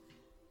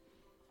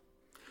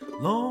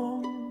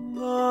Long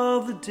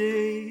are the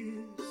days,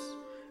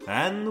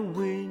 and the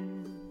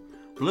wind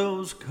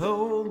blows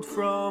cold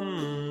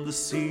from the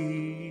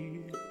sea.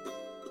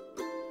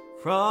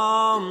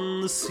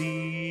 From the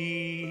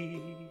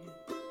sea.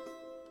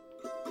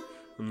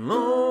 And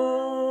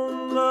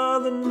long are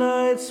the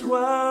nights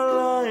while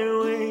I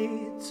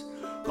wait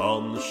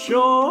on the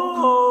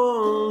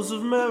shores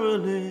of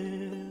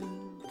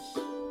Maryland.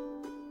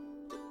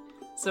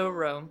 So,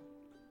 Ro,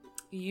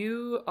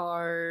 you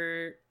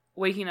are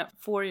waking up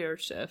for your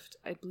shift.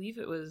 I believe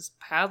it was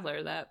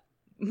Paddler that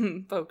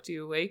poked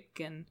you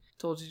awake and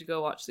told you to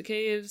go watch the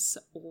caves,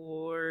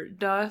 or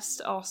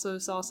Dust also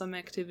saw some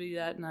activity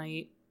that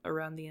night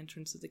around the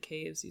entrance of the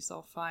caves. You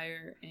saw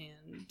fire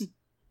and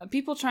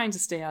people trying to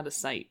stay out of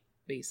sight,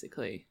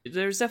 basically.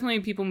 There's definitely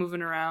people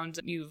moving around.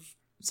 You've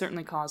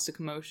certainly caused a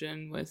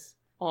commotion with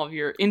all of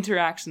your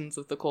interactions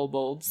with the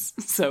kobolds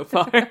so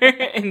far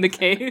in the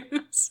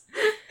caves.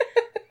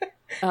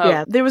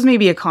 Yeah, there was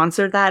maybe a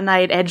concert that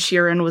night. Ed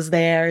Sheeran was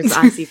there. It's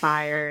Icy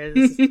Fires.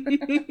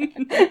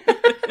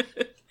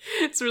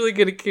 It's really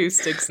good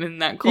acoustics in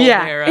that cold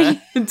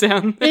era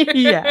down there.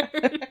 Yeah.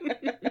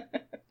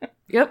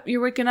 Yep,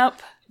 you're waking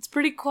up. It's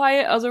pretty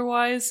quiet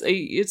otherwise.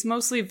 It's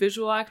mostly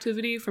visual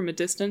activity from a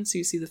distance.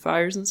 You see the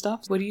fires and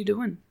stuff. What are you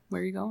doing?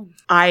 Where are you going?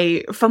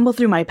 I fumble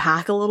through my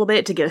pack a little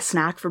bit to get a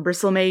snack for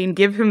Bristlemane,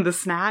 give him the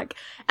snack,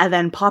 and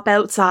then pop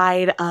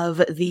outside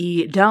of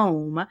the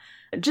dome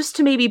just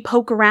to maybe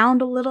poke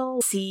around a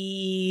little,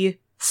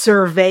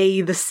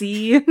 survey the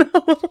scene.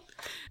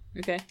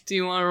 Okay. Do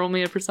you want to roll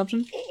me a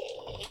perception?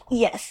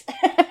 Yes.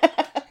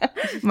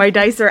 My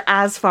dice are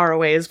as far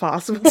away as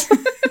possible.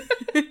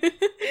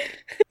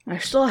 I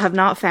still have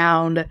not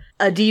found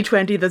a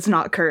D20 that's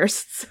not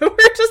cursed, so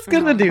we're just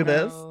gonna do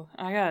this.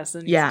 I gotta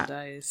send you some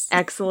dice.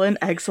 Excellent.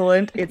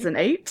 It's an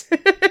 8.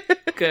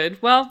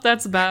 Good. Well,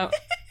 that's about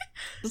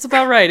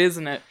right,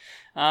 isn't it?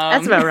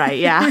 That's about right,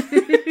 yeah.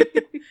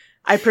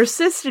 I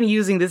persist in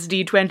using this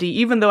D20,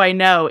 even though I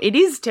know it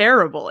is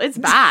terrible. It's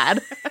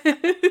bad.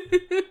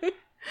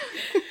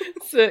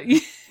 So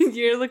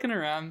you're looking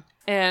around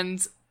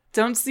and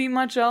don't see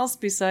much else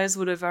besides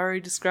what I've already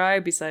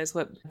described, besides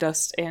what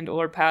Dust and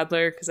or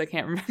Paddler, because I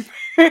can't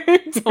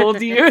remember,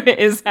 told you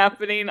is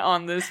happening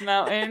on this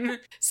mountain.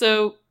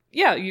 So,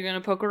 yeah, you're going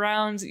to poke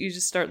around. You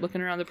just start looking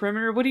around the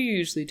perimeter. What do you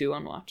usually do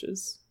on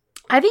watches?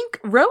 I think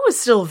Ro is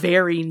still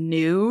very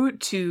new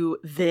to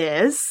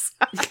this.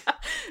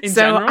 In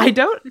general? I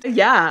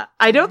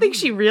don't think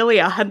she really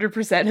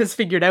 100% has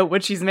figured out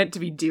what she's meant to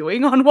be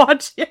doing on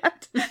watch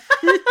yet.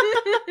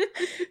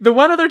 The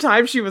one other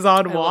time she was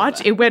on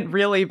watch, it went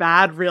really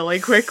bad really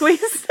quickly.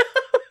 So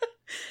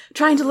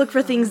trying to look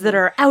for things that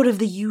are out of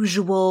the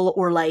usual,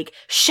 or like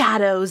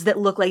shadows that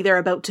look like they're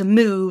about to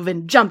move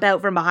and jump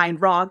out from behind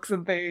rocks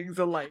and things.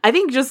 And like, I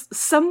think just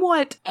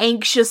somewhat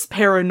anxious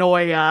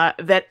paranoia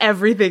that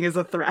everything is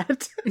a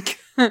threat.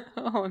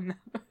 Oh no.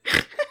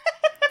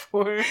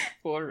 Poor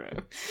Ro.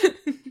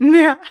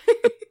 Yeah.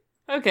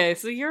 Okay,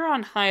 so you're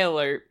on high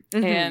alert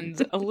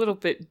and a little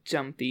bit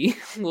jumpy,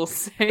 we'll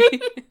say,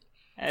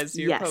 as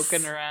you're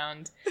poking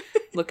around,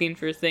 looking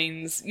for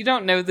things. You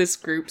don't know this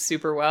group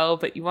super well,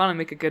 but you want to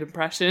make a good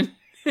impression.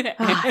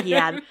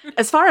 Yeah.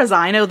 As far as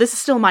I know, this is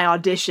still my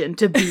audition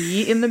to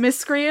be in the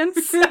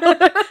Miscreants. So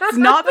it's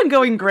not been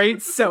going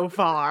great so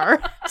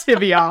far, to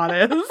be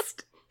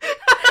honest.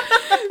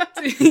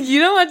 You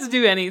don't have to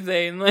do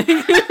anything. Like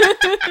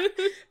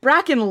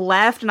Bracken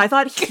left, and I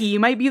thought he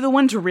might be the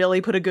one to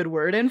really put a good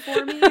word in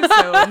for me. So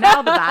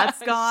now that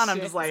that's gone, I'm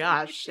just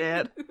like,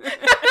 shit.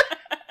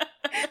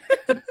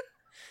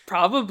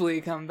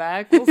 Probably come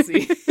back. We'll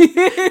see.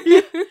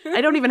 I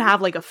don't even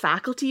have like a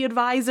faculty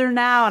advisor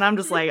now, and I'm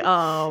just like,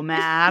 oh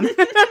man.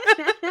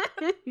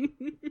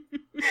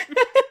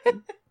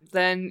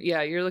 Then,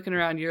 yeah, you're looking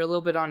around. You're a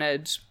little bit on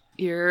edge.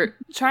 You're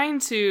trying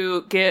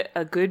to get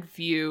a good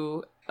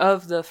view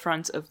of the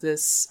front of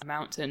this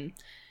mountain,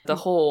 the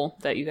hole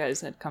that you guys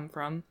had come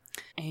from.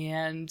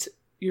 And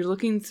you're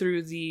looking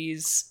through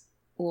these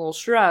little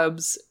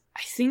shrubs.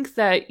 I think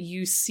that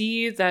you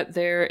see that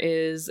there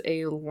is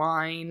a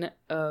line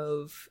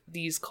of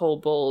these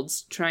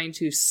kobolds trying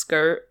to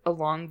skirt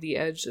along the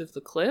edge of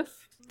the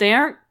cliff. They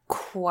aren't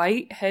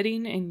quite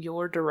heading in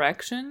your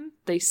direction.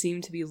 They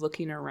seem to be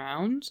looking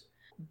around,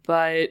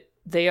 but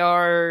they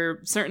are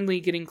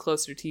certainly getting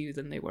closer to you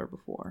than they were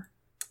before.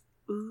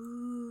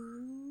 Ooh.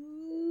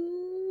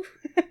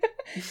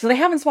 So they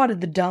haven't spotted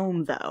the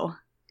dome, though?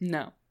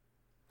 No.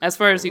 As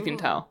far as you can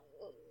tell.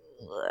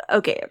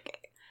 Okay.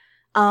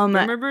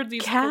 Remember,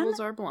 these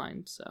kobolds are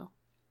blind, so...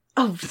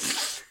 Oh,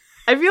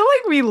 I feel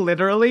like we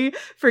literally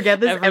forget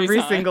this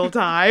every single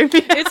time.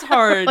 It's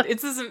hard.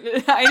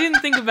 I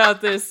didn't think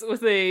about this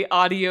with a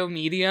audio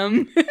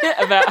medium,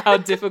 about how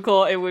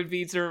difficult it would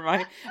be to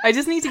remind. I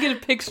just need to get a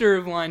picture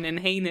of one and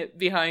hang it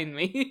behind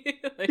me.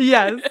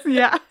 Yes,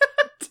 yeah,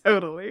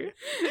 totally.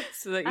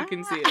 So that you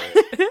can see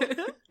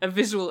it. A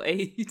visual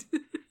aid.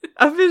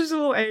 A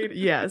visual aid,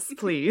 yes,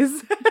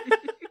 please.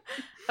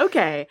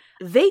 Okay,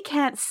 they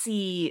can't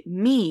see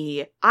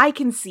me. I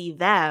can see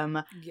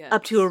them Yes.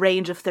 up to a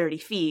range of 30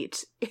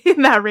 feet.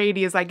 In that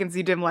radius, I can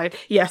see dim light.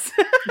 Yes.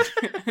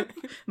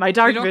 My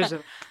dark You don't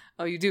vision.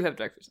 Oh, you do have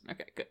dark vision.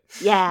 Okay, good.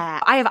 Yeah,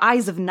 I have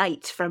eyes of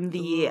night from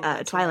the Ooh,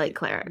 that's Twilight right.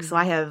 Cleric, so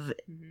I have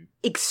Mhm.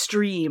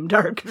 extreme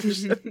dark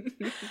vision.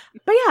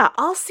 But yeah,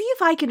 I'll see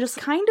if I can just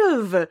kind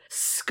of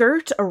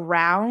skirt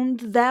around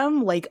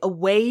them, like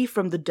away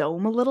from the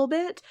dome a little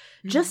bit,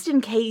 just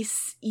in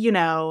case, you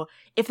know,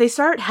 if they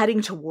start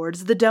heading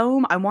towards the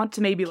dome, I want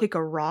to maybe kick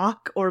a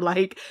rock or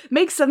like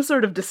make some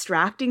sort of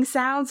distracting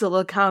sound so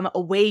they'll come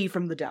away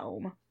from the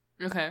dome.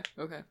 Okay.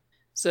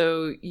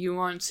 So you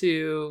want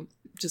to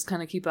just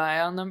kind of keep an eye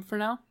on them for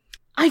now?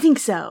 I think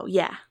so,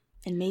 yeah.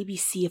 And maybe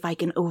see if I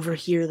can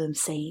overhear them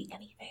saying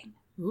anything.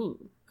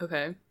 Ooh.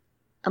 Okay.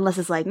 Unless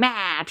it's like,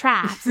 "Meh,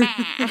 traps, meh."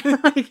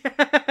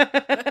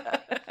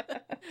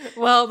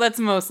 Well, that's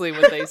mostly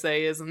what they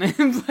say, isn't it?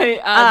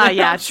 But,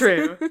 Yeah,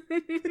 true.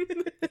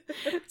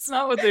 It's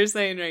not what they're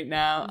saying right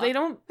now.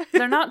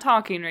 They're not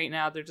talking right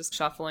now. They're just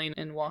shuffling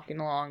and walking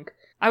along.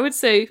 I would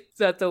say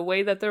that the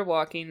way that they're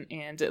walking,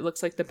 and it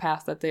looks like the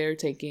path that they are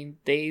taking,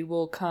 they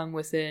will come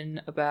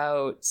within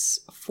about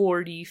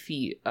 40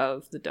 feet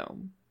of the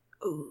dome.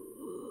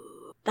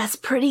 Ooh, that's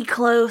pretty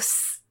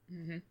close.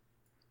 Mm-hmm.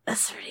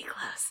 That's pretty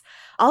close.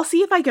 I'll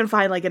see if I can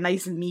find like a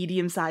nice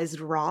medium-sized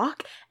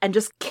rock and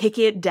just kick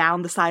it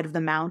down the side of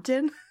the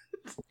mountain.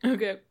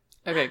 Okay,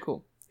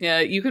 cool. Yeah,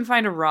 you can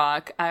find a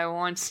rock. I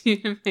want you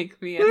to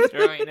make me a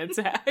throwing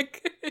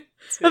attack.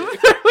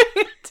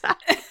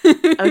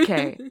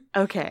 Okay.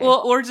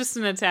 Well, or just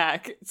an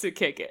attack to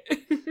kick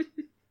it.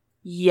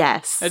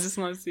 Yes. I just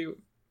want to see where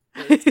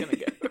it's gonna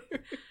go.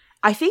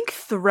 I think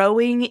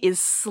throwing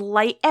is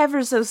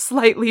ever so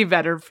slightly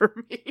better for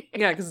me.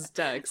 Yeah, because it's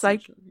dex. It's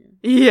like-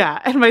 Yeah,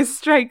 and my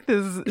strength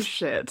is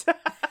shit.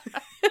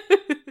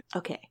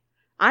 Okay.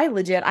 I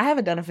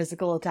haven't done a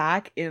physical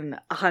attack in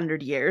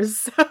 100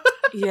 years.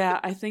 Yeah,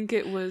 I think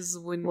it was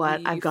when What?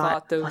 we I've got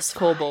fought those +5.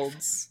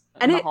 kobolds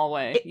And in the it-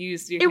 hallway. it- You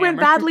used your It went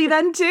hammer. badly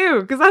then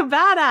too, because I'm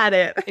bad at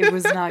it. It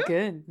was not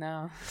good,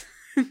 no.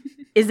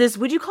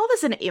 Would you call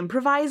this an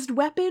improvised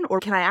weapon, or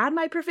can I add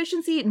my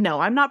proficiency?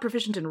 No, I'm not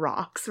proficient in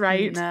rocks,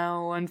 right?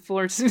 No,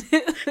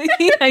 unfortunately,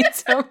 I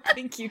don't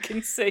think you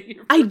can say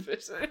you're I-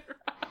 proficient.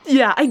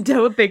 Yeah, I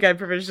don't think I'm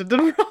proficient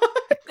in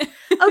rocks.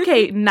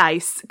 Okay,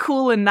 nice.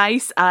 Cool and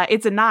nice.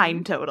 It's a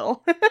 9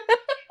 total.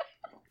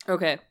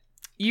 Okay.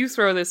 You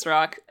throw this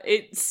rock.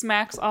 It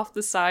smacks off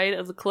the side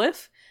of the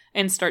cliff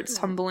and starts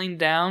tumbling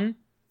down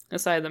the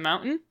side of the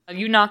mountain.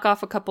 You knock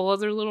off a couple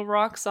other little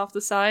rocks off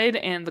the side,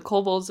 and the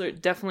kobolds are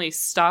definitely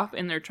stop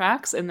in their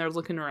tracks and they're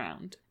looking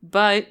around.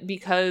 But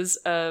because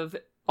of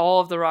all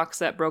of the rocks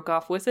that broke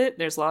off with it,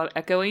 there's a lot of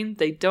echoing.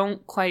 They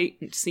don't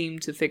quite seem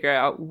to figure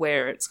out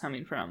where it's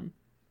coming from.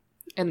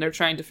 And they're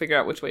trying to figure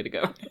out which way to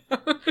go.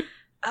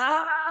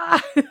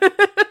 Ah!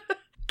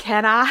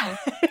 Can I?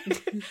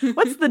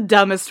 What's the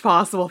dumbest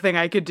possible thing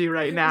I could do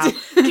right now?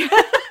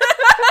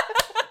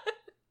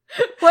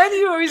 Why do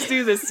you always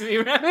do this to me,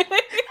 Remy?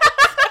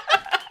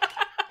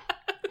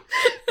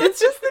 It's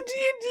just the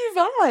D&D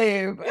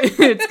vibe.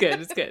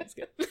 It's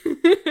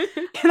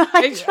good. Can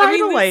I try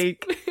to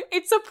like...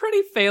 It's a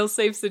pretty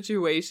fail-safe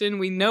situation.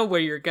 We know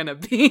where you're gonna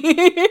be.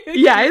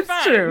 Yeah, You're it's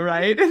fine. true,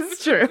 right?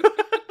 It's true.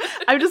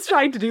 I'm just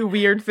trying to do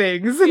weird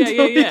things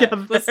until we Yeah.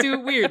 get Let's there. do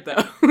it weird,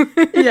 though.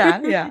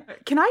 Yeah.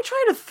 Can I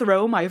try to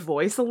throw my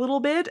voice a little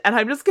bit? And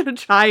I'm just gonna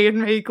try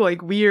and make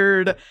like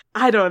weird,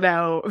 I don't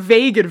know,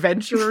 vague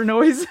adventurer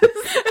noises.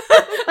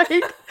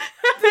 Like,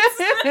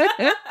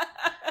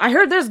 I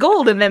heard there's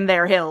gold in them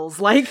there hills.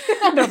 Like,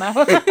 I don't know.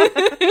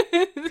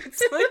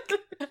 It's like,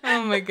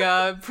 oh my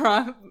god,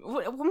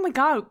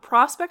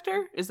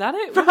 Prospector? Is that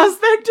it?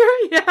 Prospector?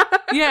 Yeah.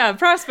 Yeah,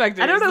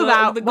 Prospector. I don't know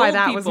why gold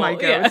that was my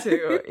people. Yeah.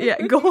 go-to.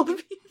 Yeah, gold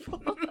people.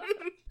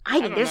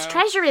 don't There's know.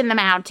 treasure in the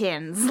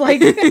mountains.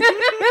 Like,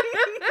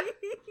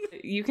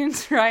 You can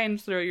try and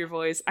throw your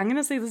voice. I'm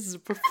gonna say this is a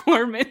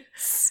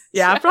performance.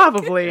 yeah,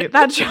 probably.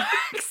 That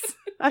tracks.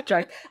 That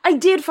tracks. I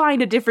did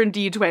find a different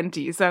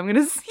D20, so I'm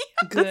gonna see.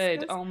 how this Good.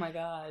 is. Oh my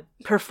god.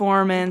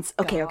 Performance.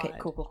 Okay, God.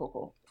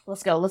 cool.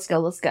 Let's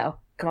go.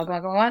 Come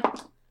on.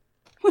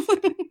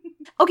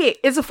 Okay,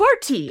 it's a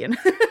 14.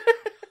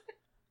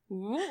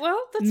 Well,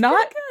 that's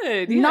Not-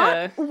 pretty good. Yeah.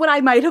 Not what I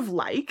might have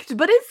liked,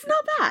 but it's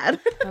not bad.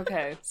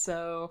 Okay,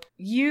 so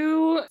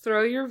you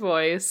throw your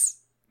voice,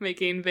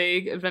 making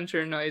vague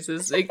adventure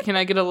noises. Can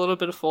I get a little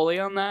bit of Foley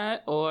on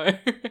that? Or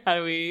how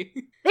do we...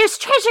 There's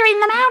treasure in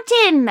the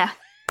mountain.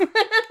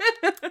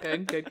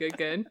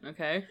 Good.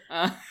 Okay.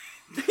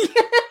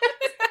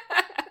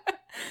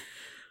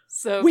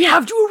 So We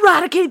have to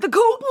eradicate the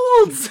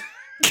kobolds.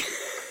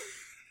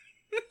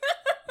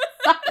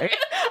 Sorry.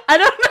 I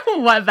don't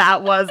know what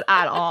that was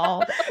at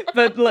all,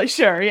 but like,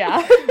 sure,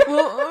 yeah.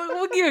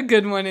 we'll get a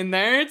good one in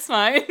there. It's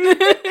fine.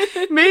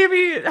 Maybe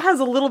it has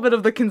a little bit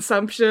of the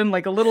consumption,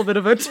 like a little bit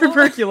of a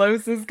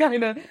tuberculosis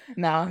kind of.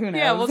 No, who knows?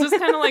 Yeah, we'll just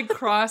kind of like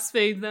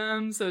crossfade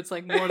them, so it's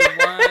like more than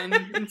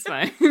one. It's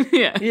fine.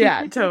 Yeah.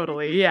 Yeah,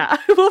 totally. Yeah,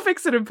 we'll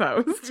fix it in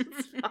post.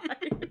 It's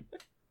fine.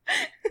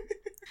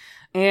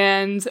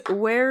 And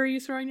where are you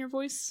throwing your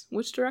voice?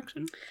 Which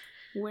direction?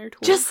 Where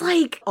towards? Just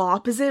like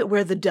opposite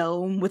where the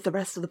dome with the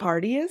rest of the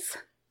party is.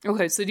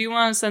 Okay, so do you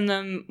want to send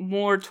them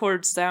more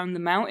towards down the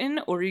mountain,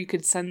 or you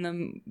could send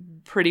them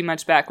pretty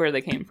much back where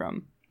they came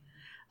from?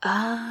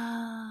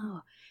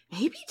 Oh,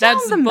 maybe down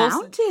the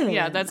mountain.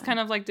 Yeah, that's kind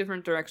of like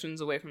different directions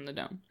away from the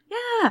dome.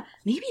 Yeah,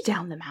 maybe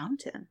down the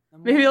mountain.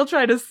 Maybe I'll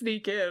try to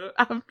sneak in.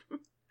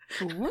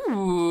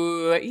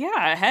 Ooh,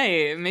 yeah,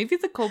 hey, maybe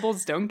the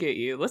kobolds don't get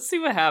you. Let's see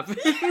what happens.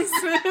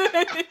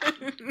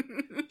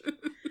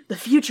 The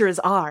future is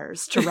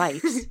ours to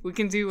write. We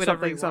can do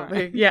whatever we want.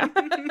 Something. Yeah.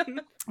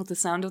 With the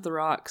sound of the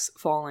rocks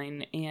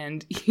falling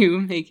and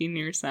you making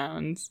your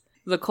sounds,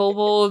 the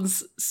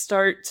kobolds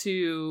start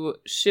to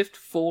shift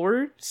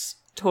forwards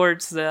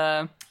towards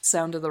the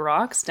sound of the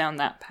rocks down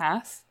that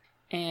path,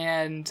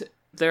 and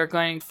they're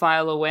going to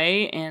file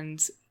away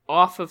and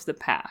off of the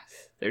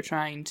path. They're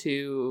trying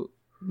to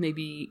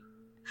maybe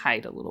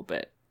hide a little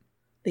bit.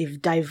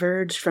 They've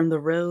diverged from the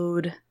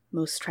road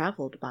most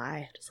traveled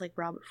by, just like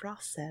Robert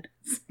Frost said.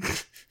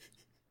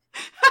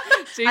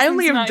 Jason's I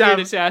only am not dumb.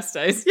 here to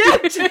chastise. Yeah,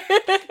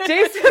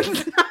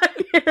 Jason's not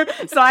here,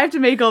 so I have to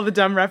make all the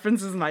dumb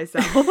references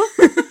myself.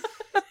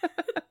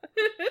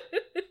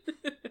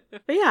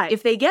 But yeah,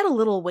 if they get a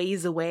little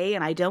ways away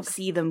and I don't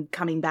see them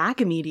coming back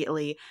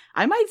immediately,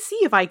 I might see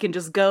if I can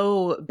just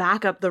go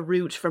back up the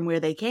route from where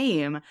they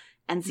came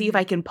and see if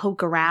I can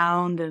poke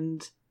around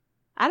and,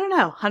 I don't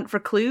know, hunt for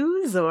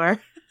clues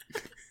or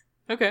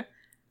Okay.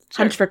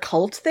 hunt for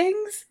cult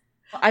things.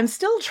 I'm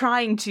still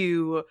trying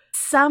to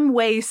some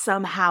way,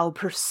 somehow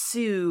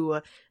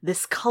pursue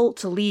this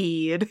cult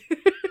lead,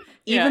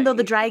 even though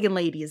the dragon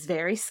lady is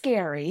very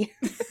scary.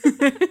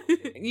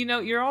 You know,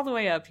 you're all the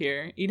way up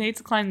here. You'd hate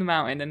to climb the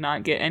mountain and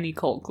not get any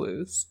cult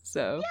clues,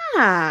 so.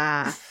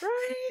 Yeah,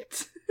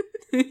 right?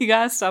 You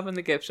gotta stop in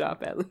the gift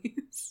shop at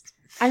least.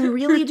 I'm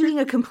really doing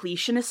a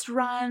completionist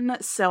run,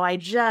 so I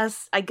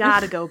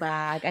gotta go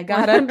back. I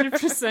gotta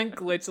 100%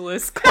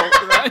 glitchless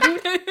cult run.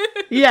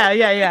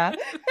 Yeah.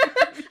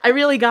 I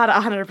really got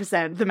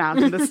 100% the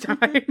mountain this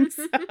time.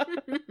 So.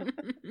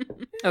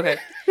 Okay.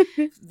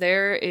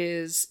 There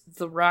is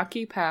the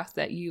rocky path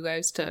that you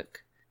guys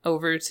took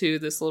over to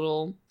this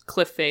little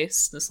cliff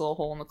face, this little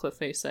hole in the cliff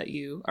face that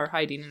you are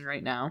hiding in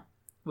right now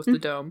with the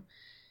dome.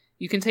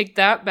 You can take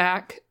that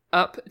back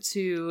up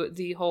to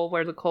the hole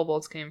where the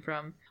kobolds came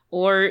from.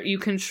 Or you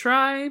can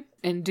try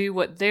and do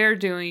what they're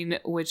doing,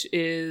 which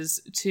is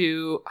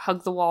to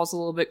hug the walls a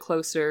little bit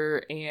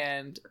closer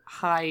and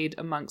hide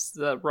amongst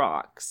the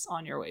rocks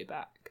on your way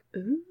back.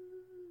 Ooh.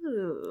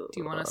 Do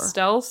you want to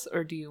stealth,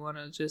 or do you want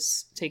to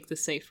just take the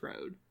safe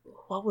road?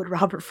 What would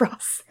Robert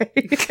Frost say?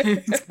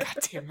 God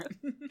damn it.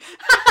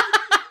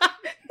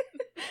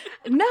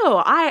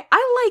 No, I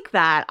like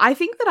that. I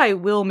think that I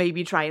will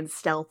maybe try and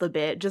stealth a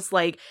bit, just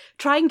like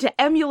trying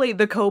to emulate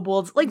the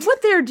kobolds. Like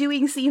what they're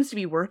doing seems to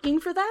be working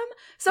for them,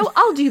 so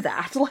I'll do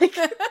that. Like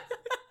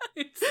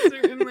it's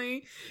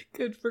certainly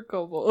good for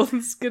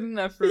kobolds. Good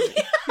enough for me.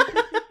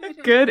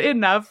 Good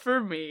enough for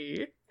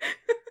me.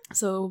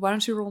 So why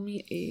don't you roll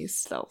me a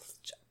stealth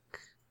check?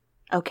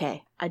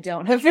 Okay, I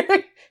don't have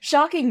very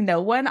shocking.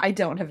 No one. I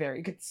don't have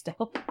very good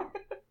stealth.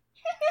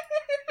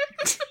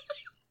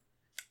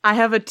 I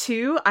have a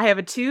 2. I have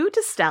a 2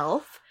 to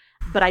stealth,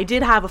 but I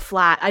did have a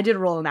flat. I did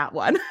roll in that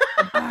one.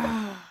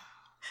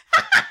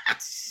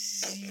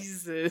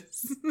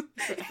 Jesus.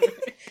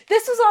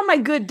 This was on my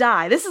good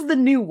die. This is the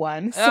new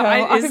one.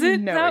 So is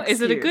it no now? excuse.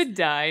 Is it a good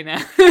die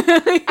now?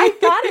 I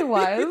thought it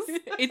was.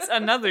 It's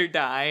another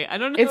die. I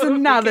don't know. It's if we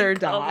another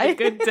can call it die. a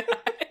good die.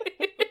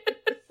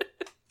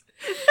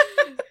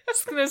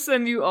 Just gonna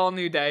send you all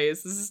new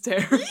dice. This is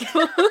terrible.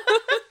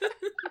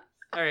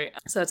 All right,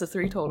 so that's a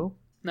 3 total.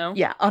 No?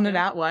 Yeah, on a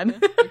nat one.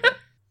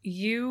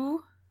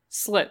 You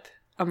slip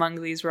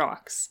among these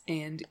rocks,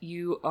 and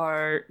you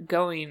are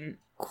going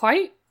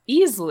quite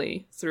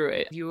easily through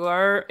it. You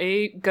are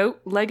a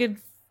goat-legged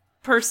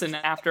person,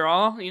 after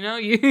all. You know,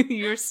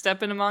 you're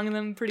stepping among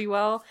them pretty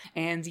well,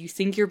 and you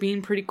think you're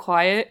being pretty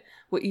quiet.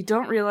 What you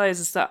don't realize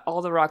is that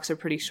all the rocks are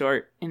pretty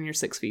short, and you're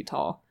 6 feet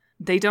tall.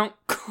 They don't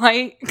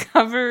quite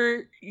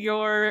cover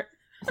your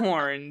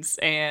horns,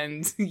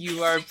 and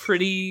you are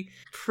pretty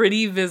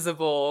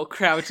visible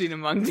crouching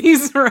among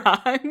these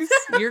rocks.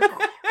 You're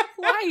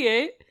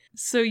quiet,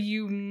 so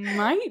you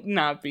might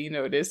not be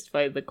noticed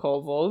by the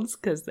kobolds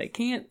because they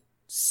can't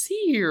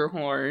see your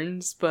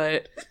horns,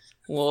 but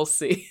we'll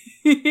see.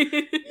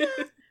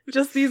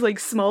 Just these like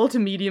small to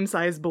medium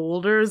sized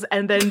boulders,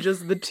 and then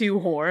just the 2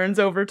 horns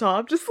over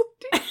top. Just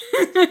like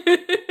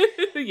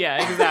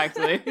yeah,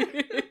 exactly.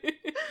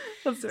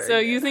 So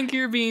you good. think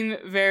you're being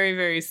very,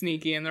 very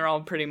sneaky, and they're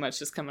all pretty much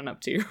just coming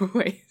up to your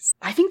waist.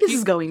 I think this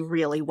is going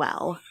really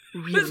well.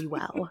 Really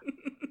well.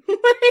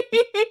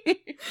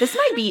 This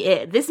might be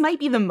it. This might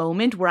be the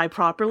moment where I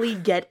properly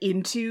get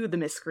into the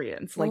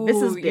miscreants. Like,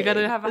 this is big. You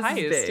gotta have a This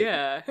is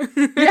heist,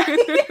 big.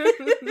 yeah.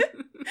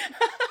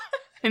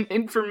 An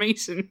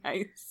information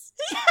heist.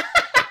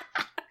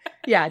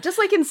 Yeah, just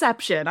like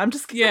Inception. I'm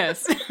just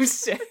Yes.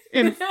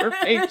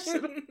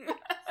 information.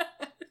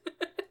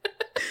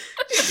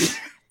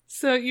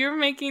 So you're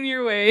making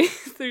your way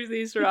through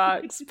these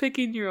rocks,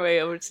 picking your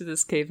way over to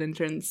this cave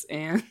entrance,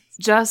 and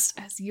just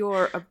as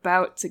you're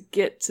about to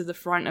get to the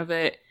front of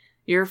it,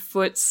 your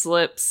foot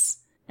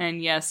slips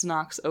and, yes,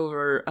 knocks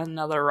over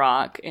another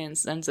rock and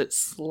sends it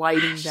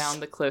sliding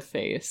down the cliff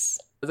face.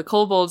 The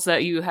kobolds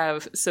that you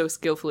have so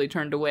skillfully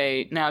turned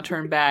away now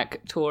turn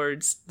back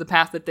towards the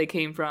path that they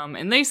came from,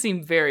 and they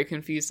seem very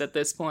confused at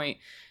this point.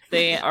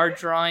 They are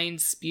drawing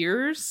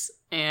spears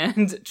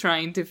and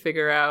trying to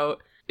figure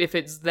out if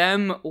it's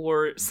them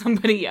or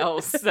somebody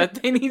else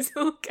that they need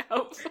to look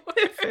out for.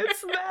 If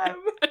it's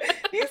them.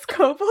 These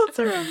kobolds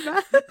are a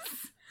mess.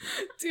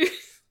 Dude,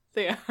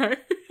 they are.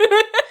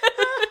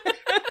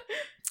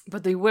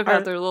 But they whip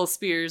out their little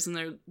spears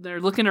and they're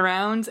looking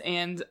around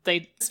and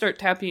they start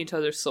tapping each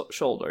other's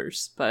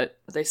shoulders, but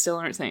they still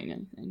aren't saying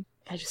anything.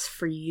 I just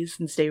freeze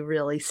and stay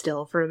really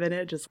still for a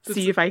minute, just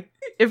see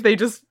if they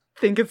just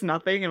think it's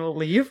nothing and will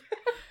leave.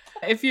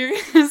 If you're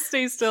gonna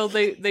stay still,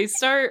 they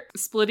start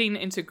splitting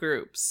into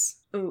groups.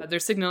 They're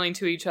signaling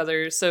to each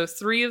other. So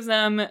 3 of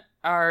them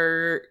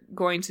are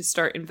going to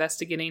start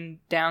investigating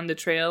down the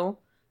trail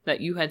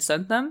that you had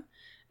sent them.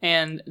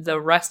 And the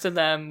rest of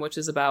them, which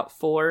is about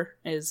 4,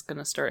 is going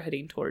to start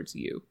heading towards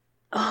you.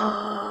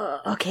 Oh,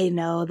 okay,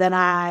 no. Then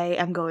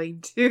I'm going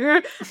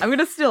to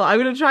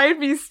try and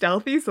be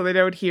stealthy so they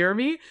don't hear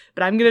me.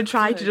 But I'm going to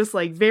try to just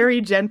like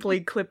very gently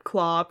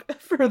clip-clop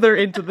further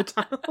into the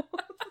tunnel.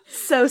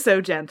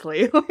 so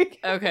gently.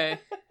 Okay.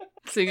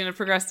 So you're going to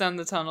progress down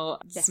the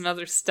tunnel. It's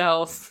another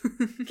stealth.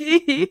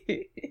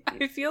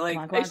 I feel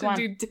like I should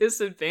do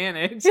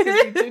disadvantage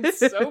because you did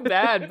so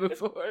bad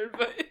before,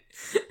 but...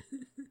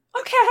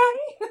 Okay.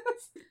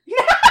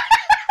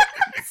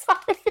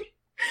 Sorry.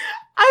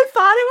 I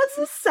thought it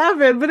was a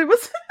 7, but it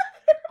was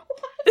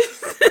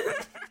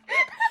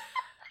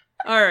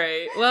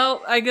Alright,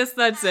 well, I guess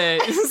that's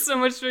it. So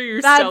much for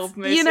your stealth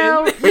mission. You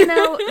know,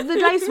 the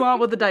dice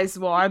want what the dice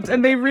want,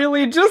 and they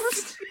really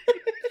just...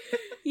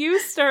 You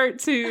start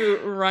to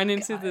run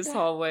into this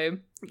hallway.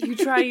 You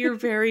try your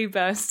very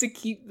best to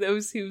keep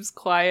those hooves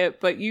quiet,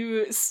 but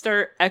you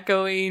start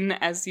echoing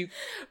as you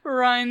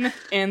run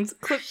and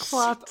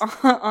clip-clop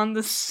on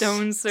the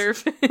stone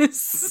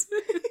surface.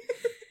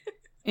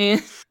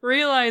 And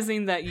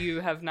realizing that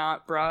you have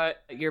not brought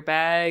your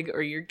bag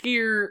or your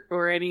gear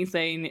or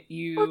anything,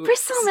 Or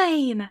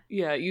Bristlemane!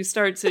 Yeah, you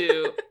start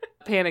to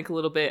panic a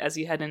little bit as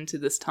you head into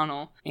this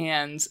tunnel.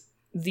 And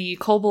the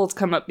kobolds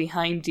come up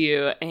behind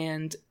you,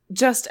 and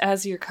just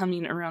as you're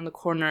coming around the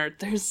corner,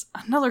 there's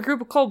another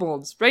group of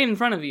kobolds right in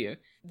front of you.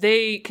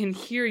 They can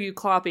hear you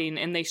clopping,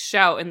 and they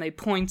shout, and they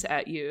point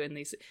at you, and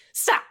they say,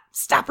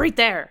 Stop right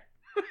there!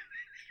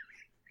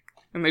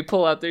 And they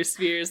pull out their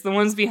spears. The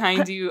ones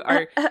behind you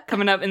are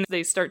coming up, and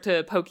they start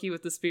to poke you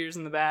with the spears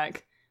in the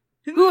back.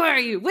 Who are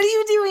you? What are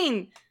you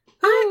doing?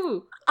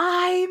 Who?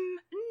 I'm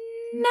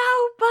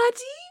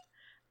nobody.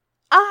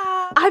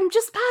 I'm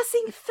just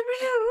passing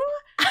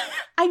through.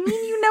 I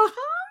mean, you know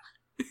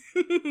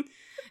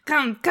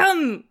harm?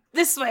 Come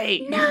this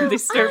way. No, they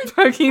start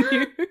poking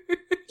you.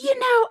 You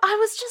know, I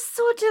was just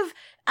sort of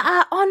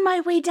on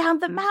my way down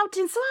the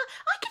mountain, so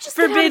I could just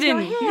Forbidden. Get out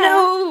of your hair.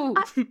 No.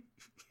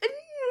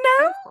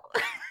 No.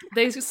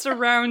 They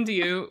surround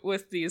you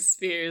with these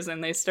spears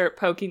and they start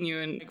poking you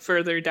and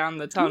further down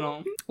the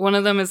tunnel. One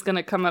of them is going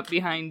to come up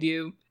behind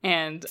you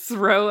and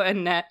throw a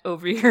net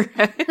over your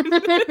head.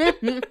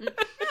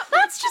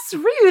 That's just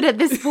rude at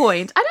this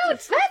point.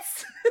 That's...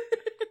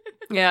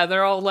 Yeah,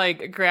 they're all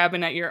like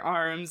grabbing at your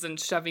arms and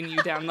shoving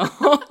you down the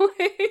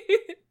hallway.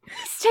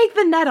 Just take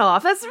the net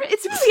off. It's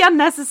really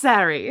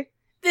unnecessary.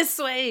 This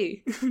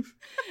way!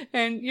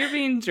 And you're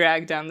being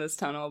dragged down this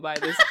tunnel by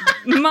this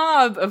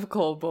mob of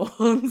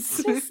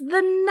kobolds. Just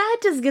the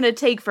net is gonna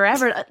take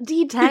forever to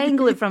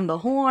detangle it from the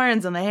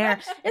horns and the hair.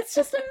 It's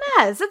just a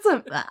mess. It's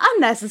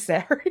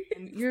unnecessary.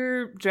 And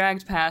you're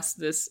dragged past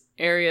this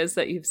areas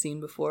that you've seen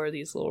before,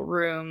 these little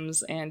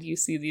rooms, and you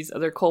see these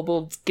other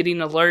kobolds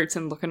getting alert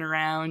and looking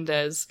around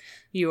as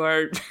you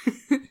are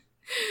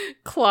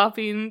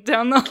clopping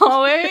down the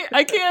hallway.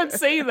 I can't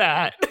say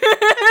that.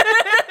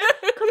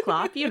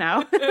 Clop, you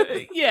know.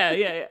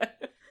 Yeah.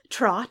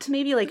 Trot,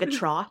 maybe like a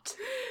trot.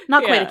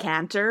 Not quite a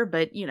canter,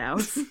 but you know.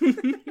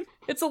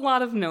 It's a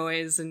lot of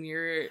noise, and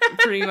you're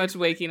pretty much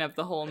waking up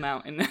the whole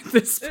mountain at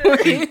this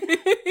point.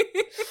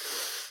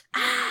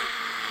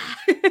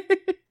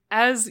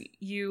 As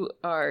you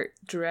are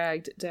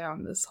dragged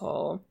down this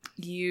hall,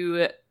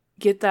 you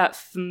get that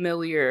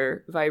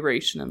familiar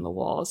vibration in the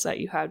walls that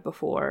you had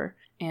before,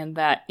 and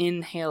that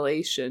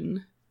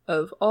inhalation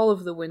of all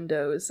of the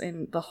windows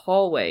in the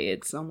hallway.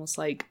 It's almost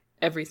like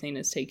everything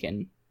is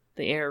taken,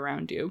 the air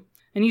around you.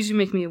 I need you to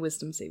make me a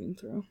wisdom saving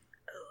throw.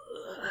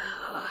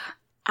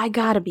 I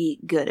gotta be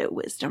good at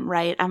wisdom,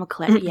 right? I'm a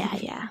clever.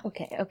 Yeah.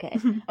 Okay.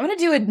 I'm gonna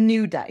do a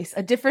new dice,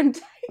 a different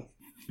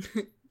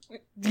dice.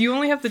 You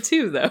only have the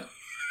 2, though.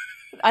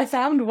 I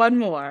found one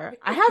more.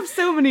 I have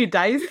so many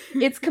dice,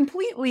 it's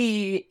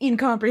completely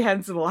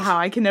incomprehensible how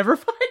I can never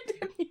find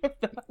any of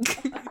them.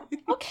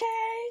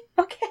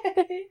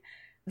 Okay.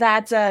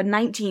 That's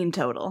 19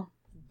 total.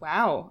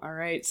 Wow. All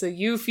right. So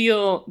you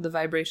feel the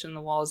vibration in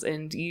the walls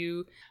and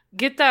you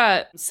get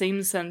that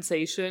same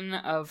sensation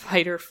of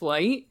fight or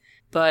flight,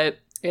 but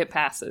it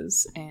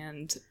passes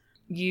and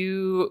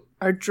you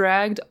are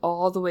dragged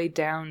all the way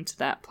down to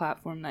that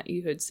platform that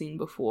you had seen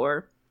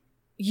before.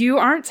 You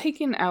aren't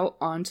taken out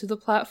onto the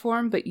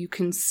platform, but you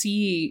can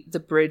see the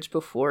bridge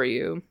before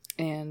you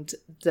and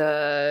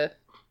the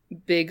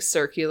big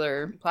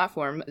circular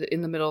platform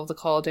in the middle of the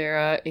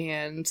caldera,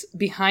 and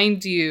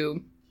behind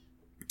you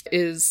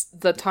is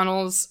the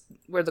tunnels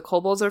where the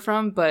kobolds are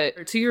from,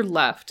 but to your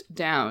left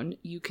down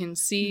you can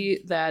see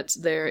that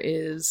there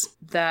is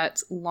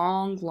that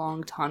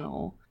long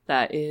tunnel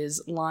that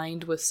is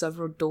lined with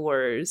several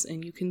doors,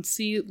 and you can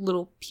see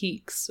little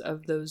peaks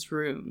of those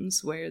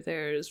rooms where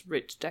there's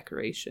rich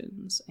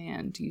decorations,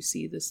 and you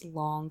see this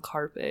long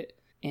carpet,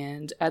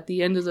 and at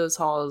the end of those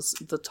halls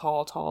the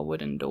tall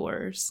wooden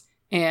doors.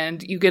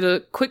 And you get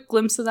a quick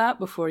glimpse of that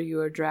before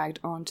you are dragged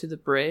onto the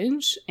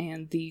bridge,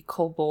 and the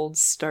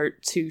kobolds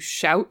start to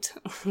shout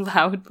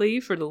loudly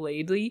for the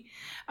lady.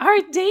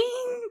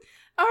 Ardane!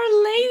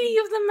 Our Lady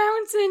of the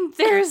Mountain!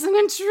 There's an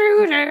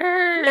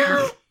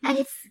intruder!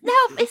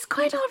 It's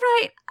quite all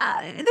right.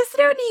 There's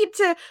no need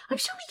to... I'm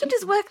sure we can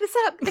just work this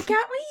out,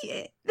 can't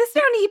we? There's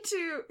no need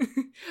to...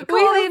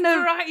 We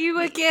have brought you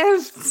a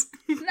gift!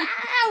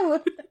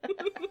 No!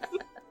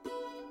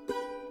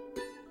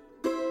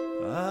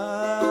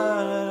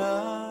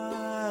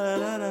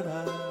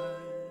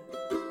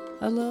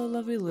 Hello,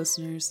 lovely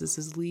listeners. This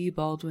is Lee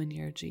Baldwin,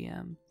 your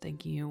GM.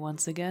 Thanking you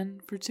once again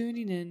for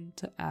tuning in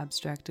to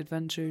Abstract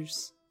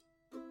Adventures.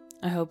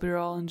 I hope you're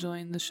all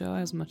enjoying the show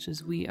as much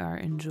as we are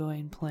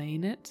enjoying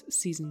playing it.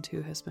 Season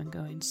 2 has been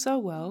going so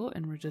well,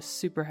 and we're just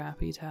super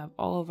happy to have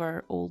all of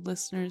our old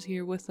listeners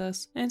here with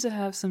us, and to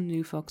have some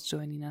new folks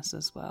joining us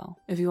as well.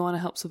 If you want to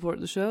help support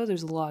the show,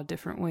 there's a lot of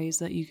different ways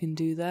that you can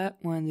do that.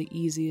 One of the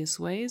easiest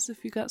ways,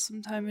 if you got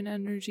some time and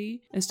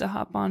energy, is to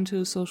hop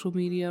onto social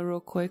media real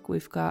quick.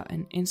 We've got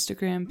an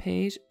Instagram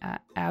page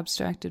at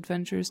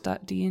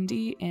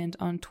abstractadventures.dnd and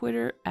on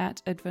Twitter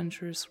at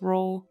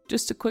adventurousroll.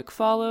 Just a quick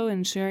follow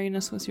and sharing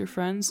us with your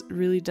friends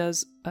really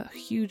does a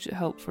huge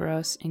help for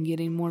us in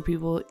getting more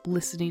people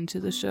listening to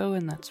the show,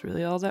 and that's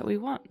really all that we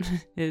want,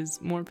 is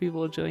more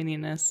people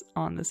joining us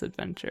on this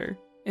adventure.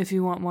 If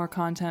you want more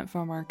content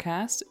from our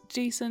cast,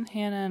 Jason,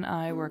 Hannah, and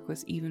I work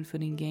with Even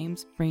Footing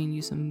Games, bringing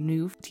you some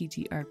new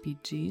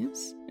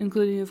TTRPGs,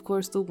 including, of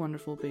course, the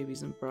wonderful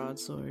Babies and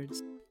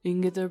Broadswords. You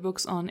can get their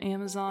books on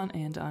Amazon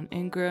and on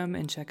Ingram,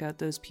 and check out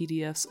those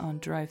PDFs on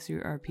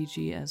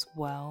DriveThruRPG as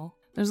well.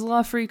 There's a lot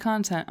of free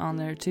content on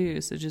there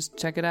too, so just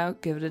check it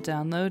out, give it a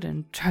download,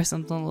 and try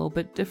something a little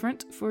bit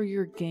different for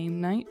your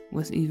game night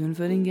with Even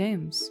Footing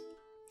Games.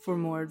 For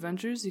more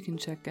adventures, you can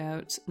check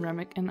out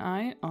Remick and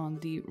I on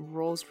the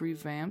Rolls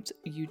Revamped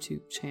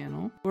YouTube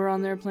channel. We're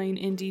on there playing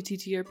indie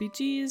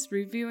TTRPGs,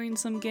 reviewing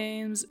some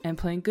games, and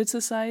playing Good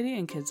Society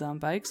and Kids on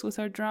Bikes with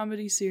our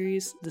dramedy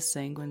series, The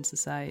Sanguine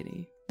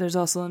Society. There's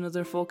also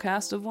another full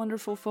cast of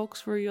wonderful folks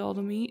for you all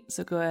to meet,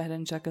 so go ahead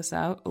and check us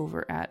out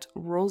over at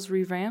Rolls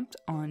Revamped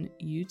on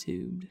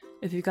YouTube.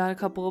 If you got a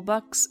couple of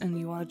bucks and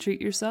you want to treat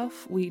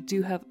yourself, we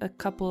do have a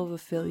couple of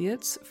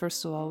affiliates.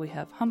 First of all, we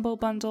have Humble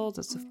Bundle.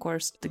 That's of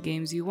course the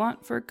games you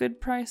want for a good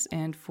price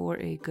and for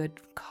a good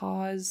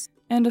cause.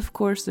 And of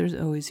course, there's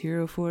always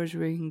Hero Forge,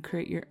 where you can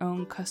create your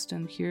own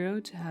custom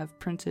hero to have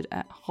printed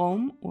at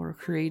home or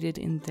created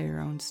in their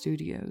own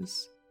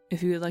studios.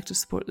 If you would like to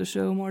support the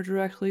show more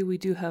directly, we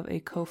do have a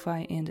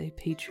Ko-Fi and a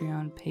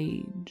Patreon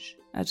page.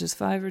 At just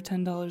 $5 or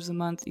 $10 a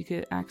month, you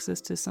get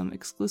access to some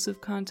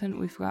exclusive content.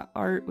 We've got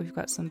art, we've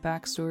got some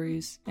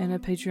backstories, and a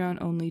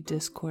Patreon-only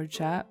Discord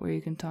chat where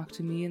you can talk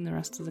to me and the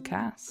rest of the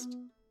cast.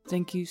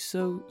 Thank you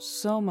so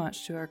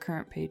much to our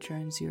current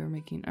patrons. You are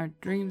making our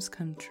dreams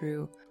come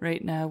true.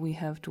 Right now we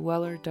have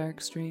Dweller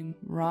Darkstream,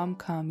 Rom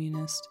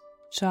Communist,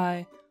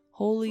 Chai,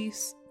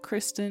 Holies,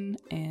 Kristen,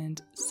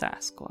 and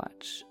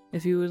Sasquatch.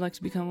 If you would like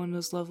to become one of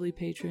those lovely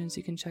patrons,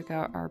 you can check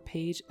out our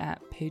page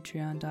at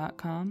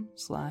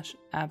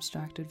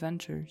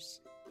patreon.com/abstractadventures.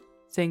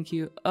 Thank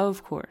you,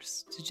 of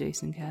course, to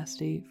Jason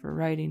Cassidy for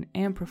writing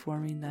and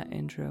performing that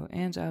intro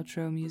and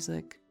outro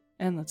music.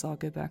 And let's all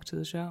get back to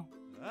the show.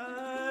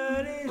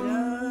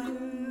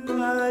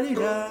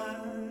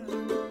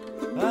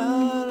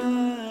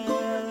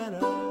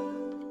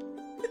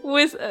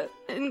 With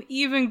an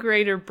even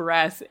greater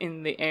breath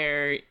in the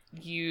air,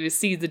 you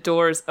see the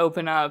doors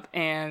open up,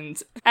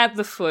 and at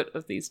the foot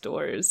of these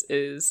doors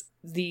is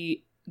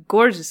the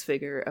gorgeous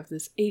figure of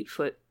this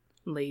 8-foot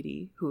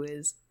lady who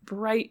is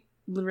bright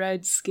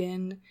red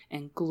skin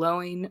and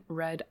glowing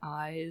red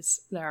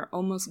eyes that are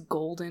almost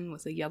golden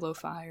with a yellow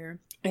fire.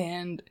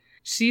 And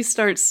she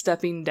starts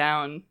stepping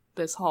down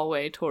this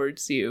hallway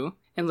towards you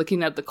and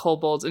looking at the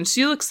kobolds, and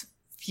she looks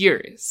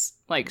furious.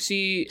 Like,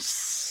 she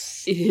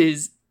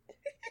is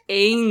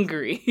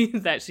angry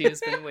that she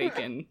has been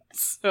wakened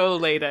so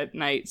late at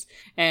night,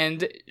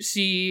 and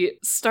she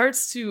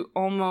starts to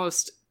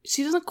almost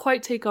she doesn't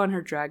quite take on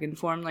her dragon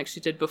form like she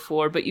did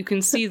before, but you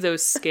can see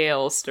those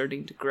scales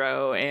starting to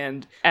grow,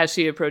 and as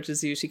she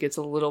approaches you, she gets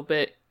a little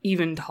bit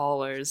even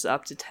taller, is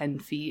up to 10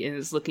 feet, and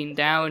is looking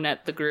down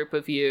at the group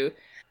of you.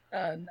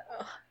 Oh,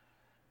 no.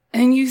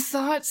 And you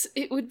thought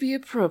it would be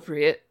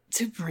appropriate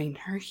to bring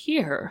her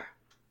here.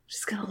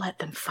 Just gonna let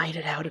them fight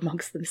it out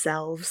amongst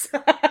themselves.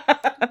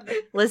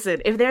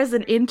 Listen, if there's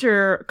an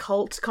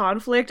inter-cult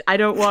conflict, I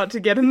don't want to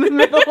get in the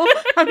middle.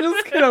 I'm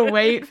just gonna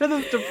wait for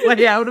them to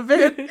play out a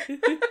bit.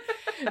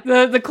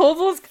 The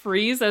kobolds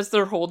freeze as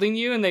they're holding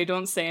you, and they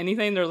don't say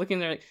anything. They're looking,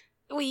 they're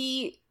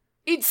like,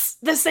 it's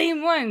the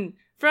same one!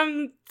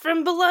 From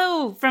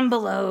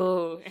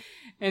below!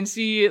 And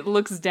she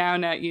looks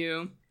down at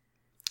you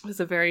with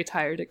a very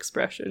tired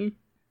expression.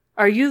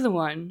 Are you the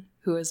one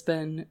who has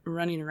been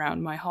running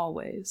around my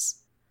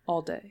hallways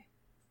all day?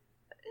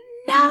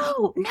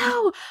 No.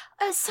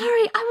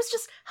 Sorry, I was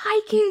just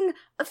hiking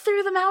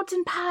through the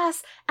mountain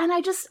pass, and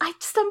I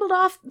stumbled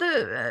off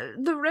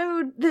the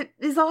road that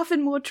is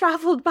often more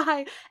traveled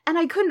by, and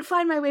I couldn't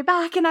find my way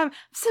back, and I'm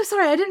so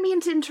sorry. I didn't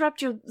mean to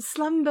interrupt your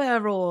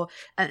slumber or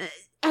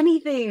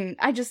anything.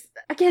 I just,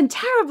 again,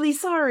 terribly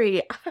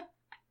sorry. I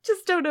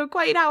just don't know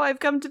quite how I've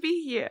come to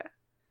be here.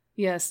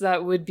 Yes,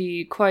 that would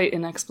be quite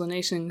an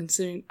explanation,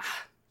 considering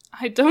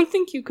I don't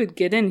think you could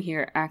get in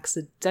here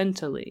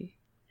accidentally.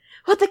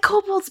 Well, the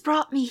kobolds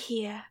brought me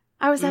here.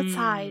 I was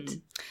outside.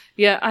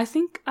 Yeah, I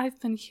think I've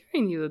been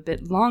hearing you a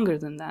bit longer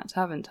than that,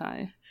 haven't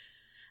I?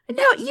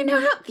 No, you know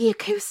how the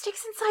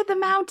acoustics inside the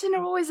mountain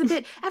are always a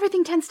bit...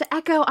 Everything tends to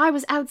echo. I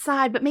was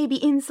outside, but maybe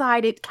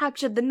inside it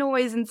captured the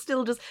noise and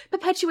still just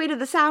perpetuated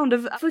the sound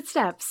of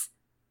footsteps.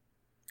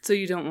 So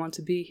you don't want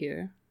to be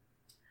here?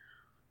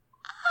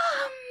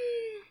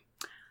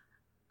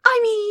 I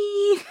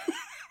mean...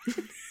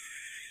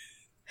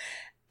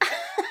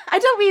 I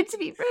don't mean to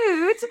be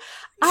rude.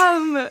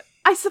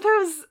 I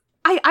suppose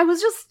I was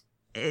just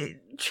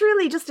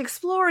truly just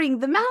exploring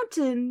the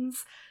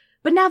mountains.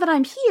 But now that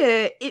I'm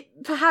here,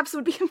 it perhaps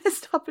would be a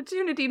missed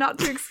opportunity not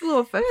to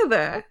explore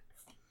further.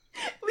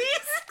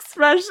 Lee's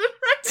expression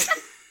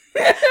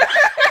right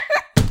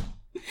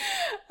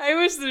I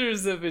wish there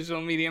was a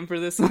visual medium for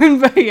this one,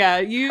 but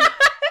yeah,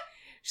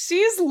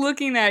 she's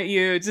looking at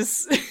you,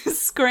 just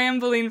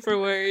scrambling for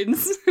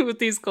words with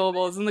these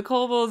kobolds, and the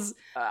kobolds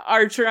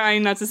are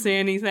trying not to say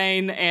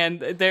anything, and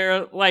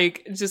they're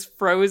like just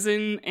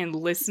frozen and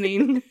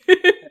listening.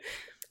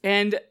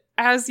 And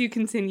as you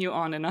continue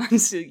on and on,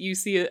 you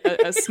see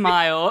a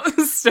smile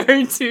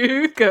start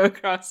to go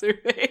across her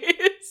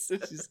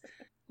face.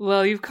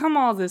 Well, you've come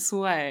all this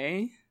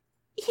way.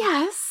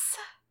 Yes,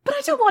 but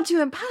I don't want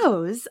to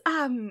impose.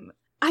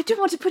 I don't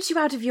want to put you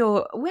out of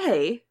your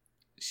way.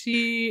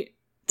 She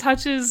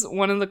touches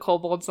one of the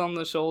kobolds on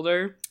the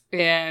shoulder,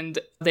 and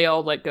they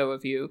all let go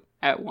of you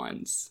at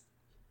once.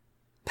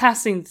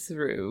 Passing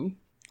through,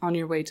 on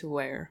your way to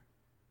where?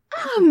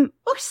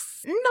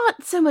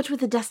 Not so much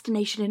with a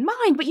destination in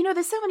mind, but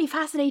there's so many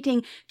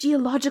fascinating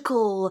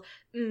geological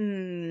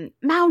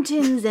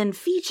mountains and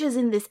features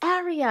in this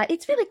area.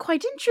 It's really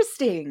quite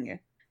interesting.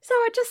 So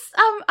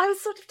I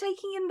was sort of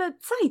taking in the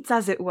sights,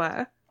 as it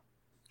were.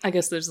 I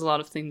guess there's a lot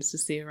of things to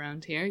see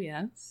around here,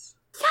 yes?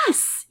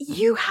 Yes,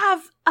 you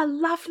have a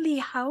lovely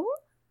home.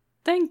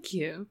 Thank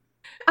you.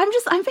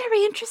 I'm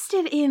very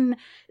interested in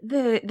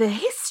the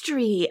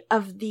history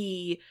of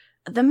the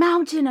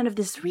mountain and of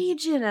this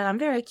region, and I'm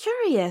very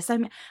curious.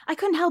 I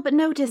couldn't help but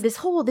notice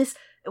this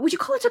would you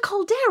call it a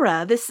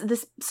caldera?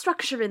 This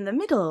structure in the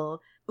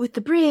middle with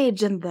the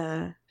bridge and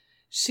the...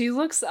 She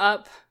looks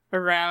up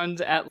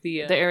around at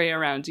the area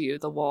around you,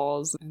 the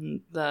walls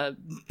and the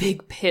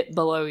big pit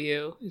below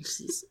you. It's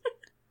just,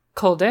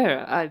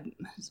 caldera. I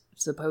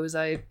suppose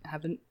I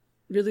haven't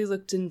really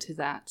looked into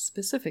that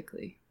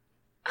specifically.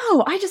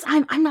 Oh,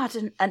 I'm not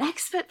an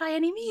expert by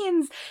any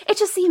means. It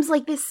just seems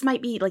like this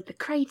might be like the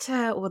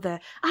crater or in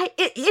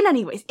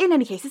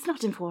any case, it's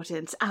not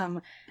important.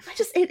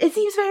 It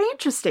seems very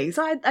interesting.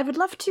 So I would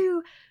love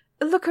to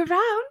look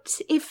around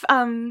if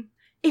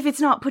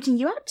it's not putting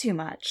you out too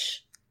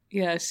much.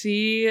 Yeah,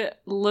 she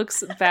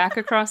looks back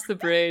across the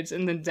bridge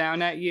and then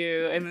down at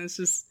you, and then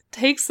just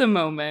takes a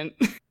moment.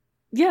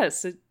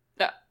 Yes,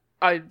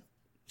 I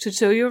should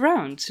show you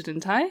around,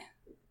 shouldn't I?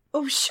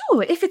 Oh,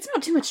 sure, if it's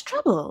not too much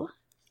trouble.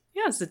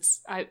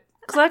 Yes, I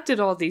collected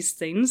all these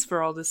things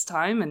for all this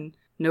time and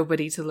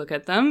nobody to look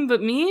at them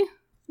but me.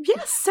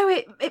 Yes,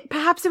 so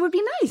perhaps it would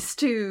be nice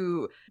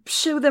to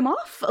show them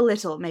off a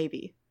little,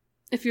 maybe.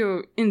 If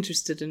you're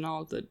interested in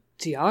all the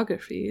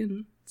geography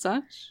and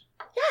such.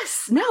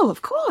 Yes, no,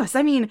 of course.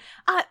 I mean,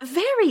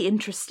 very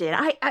interested.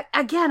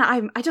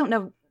 I don't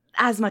know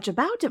as much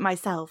about it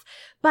myself,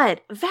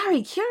 but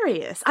very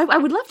curious. I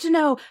would love to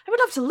know, I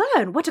would love to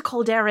learn what a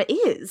caldera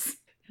is.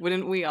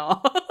 Wouldn't we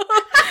all?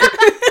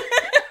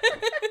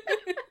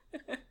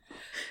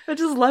 I'd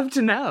just love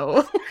to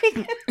know.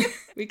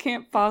 We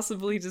can't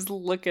possibly just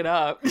look it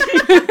up.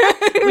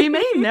 We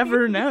may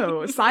never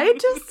know.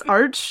 Scientists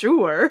aren't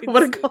sure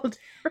what a caldera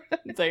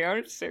is. They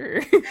aren't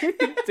sure.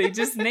 They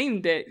just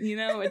named it,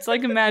 It's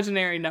like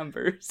imaginary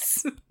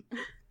numbers.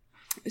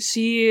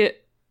 She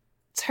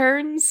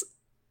turns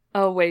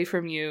away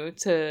from you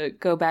to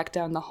go back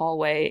down the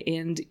hallway,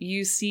 and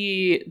you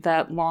see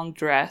that long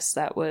dress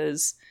that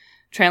was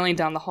trailing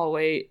down the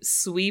hallway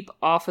sweep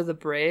off of the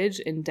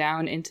bridge and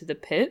down into the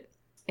pit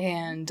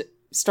and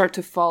start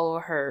to follow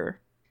her.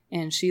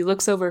 And she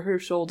looks over her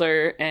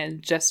shoulder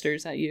and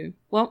gestures at you.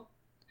 Well,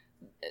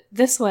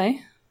 this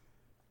way.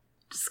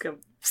 Just go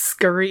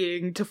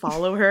scurrying to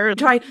follow her.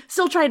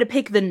 Still trying to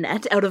pick the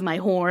net out of my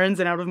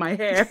horns and out of my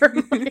hair.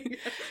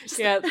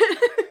 Yeah.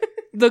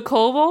 The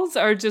kobolds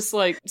are just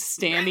like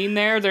standing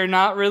there. They're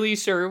not really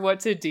sure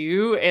what to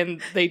do,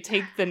 and they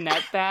take the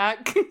net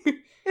back.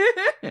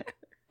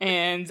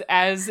 And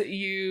as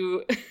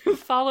you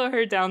follow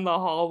her down the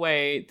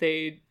hallway,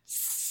 they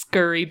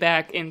scurry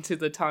back into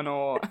the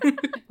tunnel,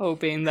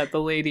 hoping that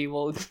the lady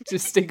will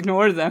just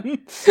ignore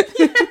them.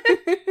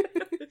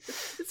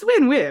 It's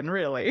win-win,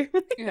 really.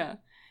 Yeah.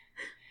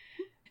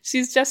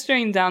 She's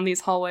gesturing down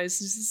these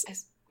hallways.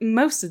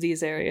 Most of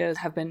these areas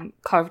have been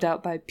carved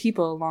out by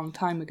people a long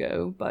time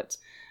ago, but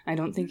I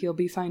don't think you'll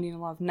be finding a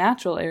lot of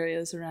natural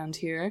areas around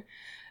here.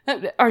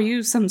 Are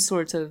you some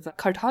sort of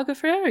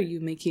cartographer? Are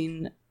you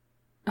making...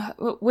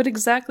 what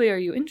exactly are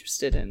you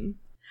interested in?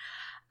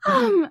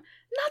 Not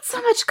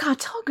so much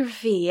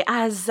cartography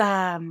as,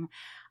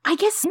 I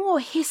guess more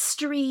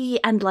history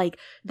and, like,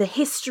 the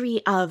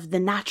history of the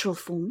natural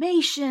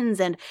formations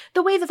and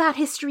the way that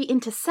history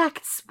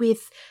intersects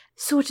with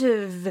sort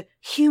of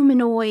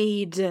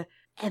humanoid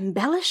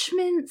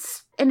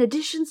embellishments and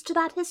additions to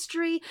that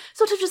history.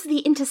 Sort of just the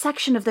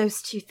intersection of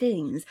those two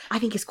things, I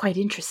think is quite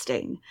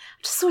interesting.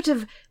 Just sort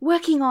of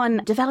working on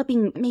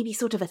developing maybe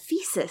sort of a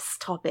thesis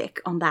topic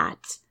on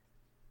that.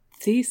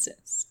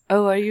 Thesis?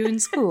 Oh, are you in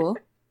school?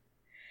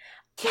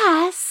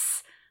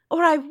 Yes,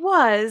 or I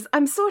was.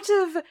 I'm sort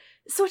of,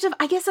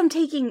 I guess I'm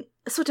taking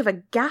sort of a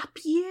gap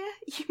year,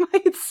 you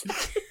might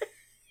say.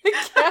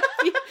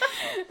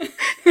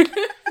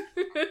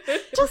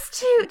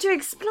 Just to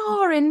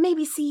explore and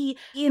maybe see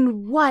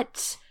in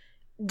what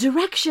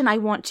direction I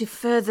want to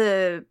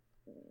further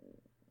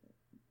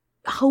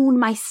hone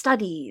my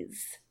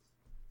studies.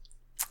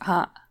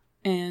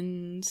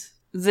 And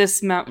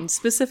this mountain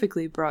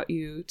specifically brought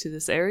you to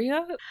this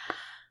area?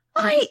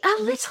 A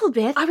little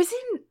bit. I was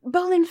in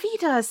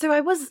Bolinfita, so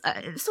I was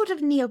sort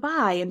of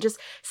nearby and just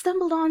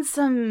stumbled on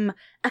some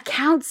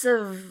accounts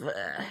of,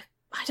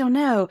 I don't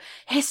know,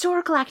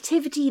 historical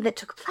activity that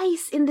took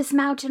place in this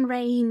mountain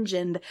range,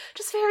 and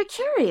just very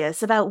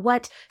curious about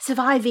what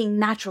surviving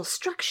natural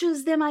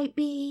structures there might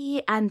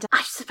be. And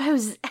I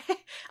suppose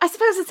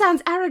it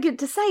sounds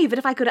arrogant to say, but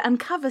if I could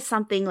uncover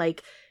something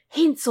like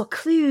hints or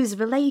clues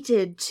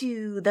related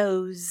to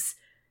those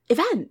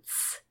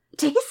events,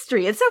 to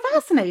history, it's so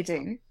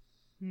fascinating.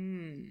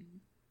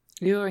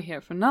 You're here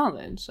for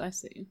knowledge, I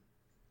see.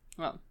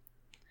 Well,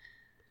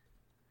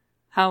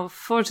 how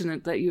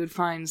fortunate that you would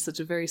find such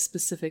a very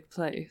specific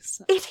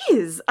place. It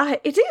is,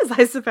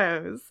 I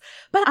suppose.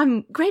 But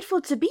I'm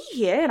grateful to be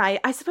here, and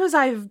I suppose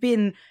I've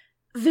been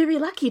very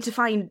lucky to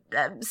find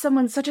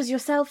someone such as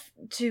yourself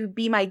to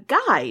be my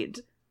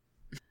guide.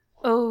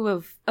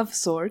 Oh, of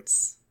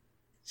sorts.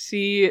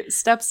 She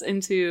steps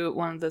into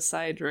one of the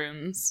side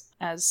rooms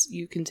as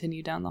you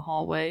continue down the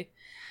hallway.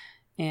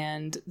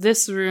 And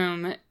this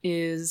room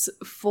is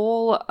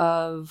full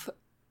of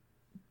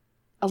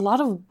a lot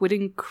of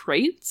wooden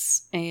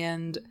crates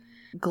and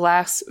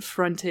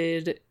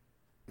glass-fronted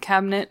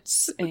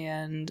cabinets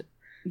and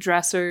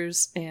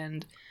dressers,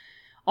 and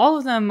all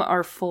of them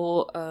are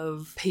full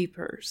of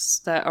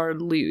papers that are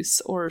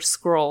loose or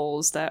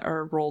scrolls that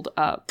are rolled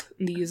up.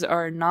 These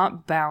are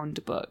not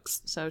bound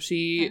books, so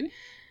she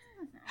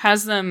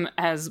has them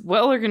as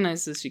well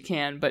organized as she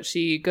can, but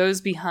she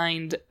goes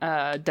behind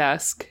a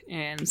desk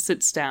and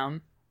sits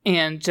down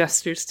and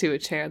gestures to a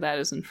chair that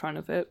is in front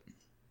of it.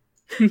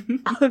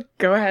 I'll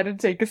go ahead and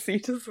take a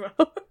seat as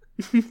well.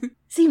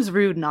 Seems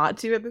rude not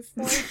to at this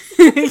point.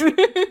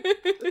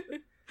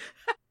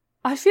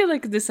 I feel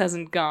like this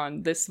hasn't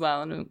gone this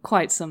well in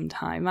quite some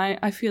time.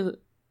 I feel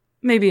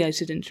maybe I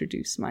should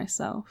introduce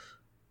myself.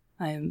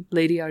 I am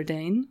Lady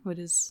Ardain. What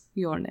is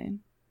your name?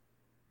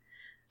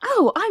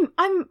 Oh,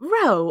 I'm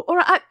Ro,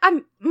 or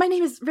my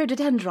name is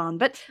Rhododendron,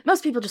 but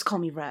most people just call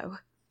me Ro.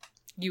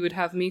 You would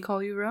have me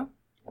call you Ro?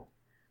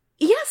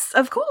 Yes,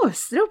 of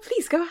course. No,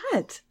 please go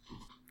ahead.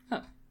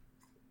 Oh.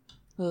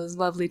 Well, it was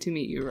lovely to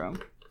meet you, Ro.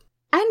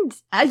 And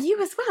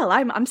you as well.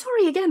 I'm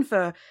sorry again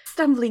for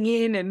stumbling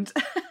in and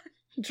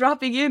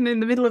dropping in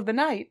the middle of the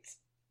night.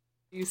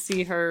 You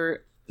see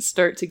her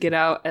start to get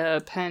out a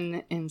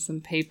pen and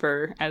some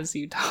paper as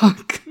you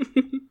talk.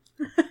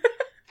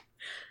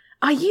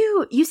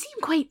 You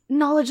seem quite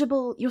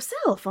knowledgeable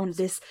yourself on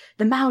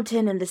the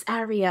mountain and this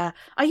area.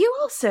 Are you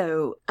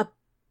also a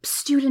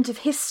student of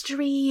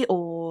history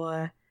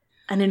or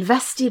an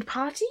invested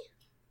party?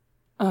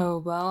 Oh,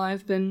 well,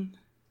 I've been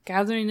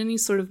gathering any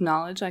sort of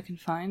knowledge I can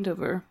find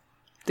over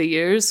the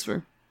years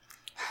for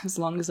as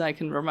long as I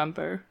can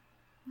remember.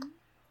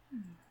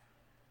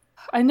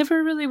 I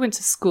never really went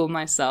to school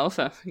myself.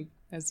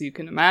 As you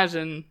can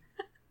imagine,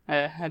 I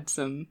had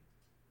some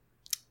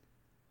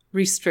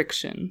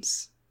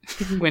restrictions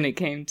when it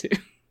came to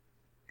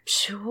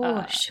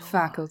Sure.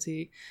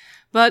 faculty.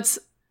 But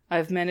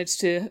I've managed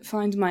to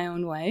find my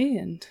own way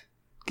and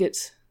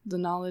get the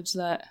knowledge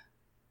that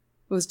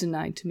was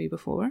denied to me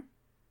before.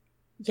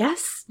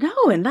 Yes, no,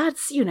 and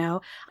that's, a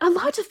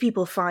lot of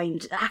people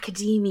find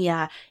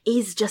academia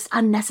is just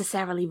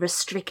unnecessarily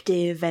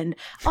restrictive and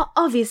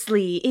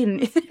obviously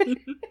in some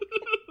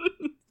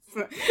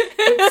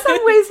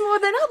ways more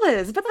than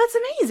others. But that's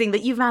amazing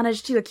that you've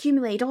managed to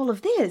accumulate all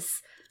of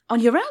this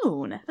on your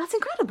own. That's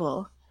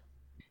incredible.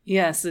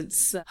 Yes,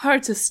 it's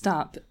hard to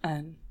stop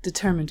a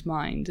determined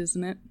mind,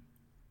 isn't it?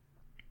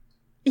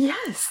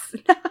 Yes.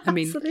 I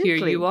mean, here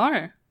you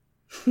are.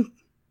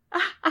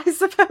 I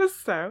suppose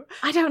so.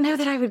 I don't know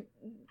that I would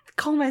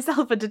call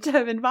myself a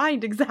determined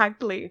mind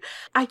exactly.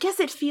 I guess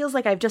it feels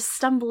like I've just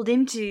stumbled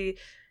into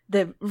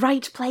the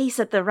right place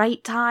at the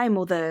right time,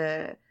 or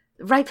the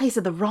right place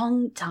at the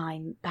wrong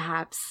time,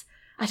 perhaps.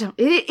 I don't...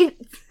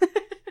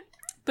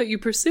 But you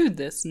pursued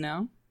this,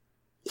 no?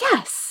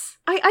 Yes,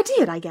 I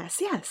did, I guess,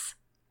 yes.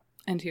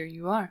 And here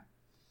you are.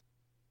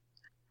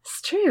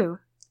 It's true.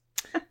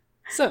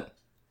 So,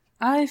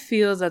 I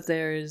feel that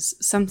there is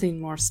something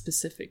more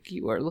specific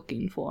you are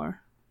looking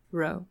for,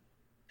 Ro.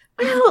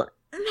 Well,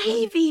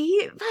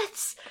 maybe, but,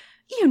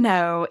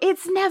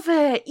 it's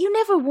never... You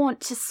never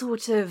want to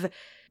sort of...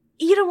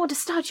 You don't want to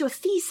start your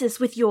thesis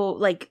with your,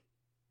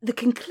 the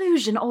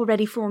conclusion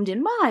already formed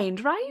in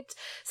mind, right?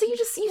 So you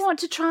want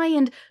to try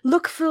and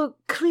look for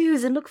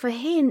clues and look for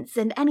hints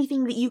and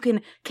anything that you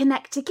can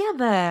connect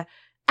together.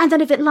 And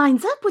then if it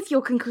lines up with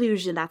your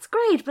conclusion, that's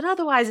great. But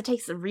otherwise it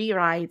takes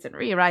rewrites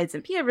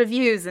and peer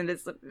reviews, and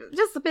it's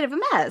just a bit of a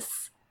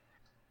mess.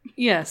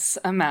 Yes,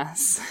 a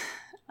mess.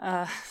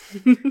 A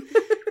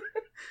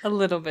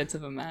little bit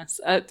of a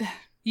mess.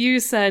 You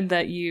said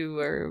that you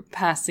were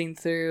passing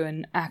through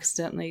and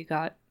accidentally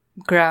got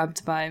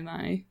grabbed by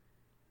my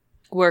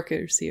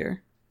workers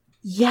here.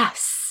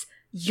 Yes,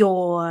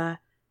 your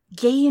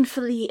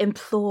gainfully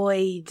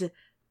employed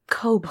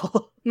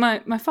kobold. My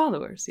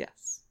followers,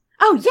 yes.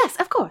 Oh, yes,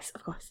 of course.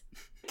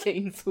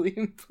 Gainfully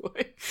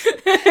employed.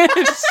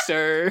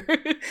 Sure.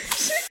 What's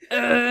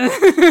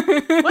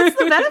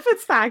the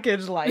benefits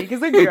package like?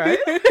 Is it good?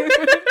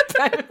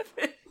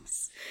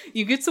 Benefits.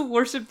 You get to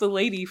worship the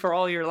lady for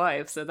all your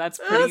life, so that's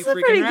pretty That's a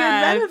freaking pretty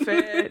rad. good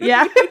benefit.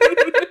 Yeah.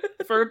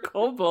 For a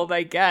kobold,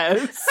 I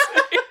guess.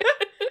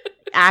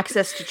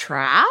 Access to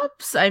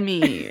traps? I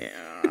mean,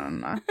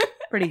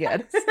 pretty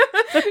good.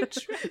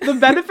 The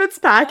benefits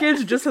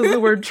package just has the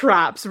word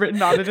traps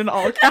written on it in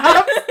all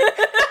caps.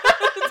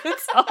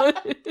 That's all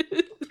it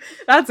is.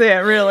 That's it,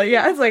 really.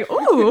 Yeah, it's like,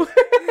 ooh.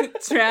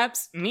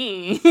 Traps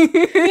me.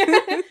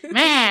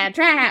 Man,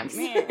 traps.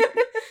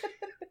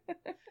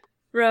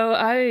 Ro,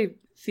 I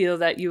feel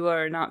that you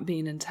are not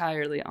being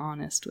entirely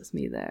honest with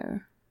me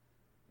there.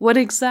 What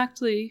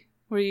exactly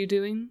were you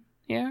doing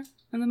here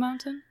in the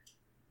mountain?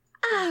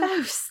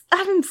 Oh,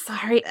 I'm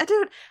sorry. I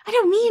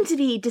don't mean to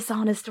be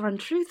dishonest or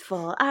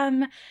untruthful.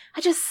 I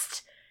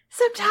just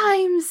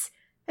sometimes,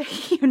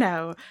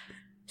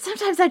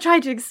 sometimes I try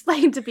to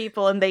explain to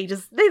people and they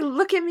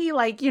look at me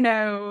like,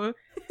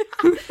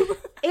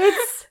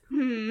 it's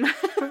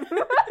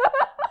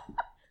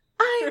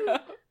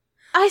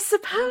I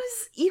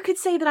suppose you could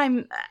say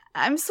that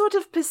I'm sort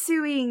of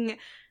pursuing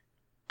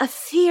a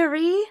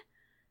theory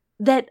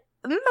that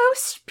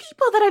most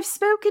people that I've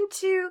spoken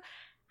to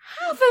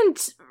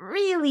haven't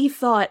really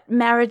thought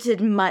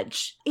merited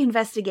much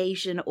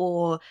investigation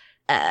or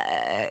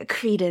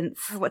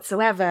credence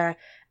whatsoever.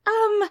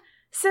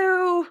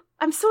 So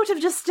I'm sort of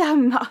just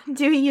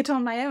doing it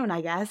on my own,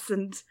 I guess,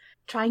 and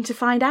trying to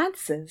find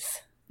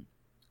answers.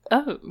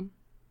 Oh.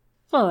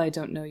 Well, I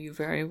don't know you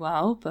very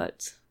well,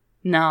 but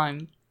now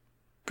I'm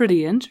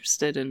pretty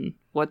interested in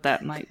what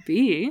that might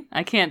be.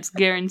 I can't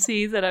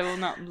guarantee that I will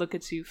not look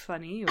at you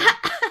funny or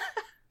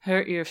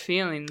hurt your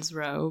feelings,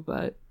 Ro,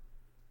 but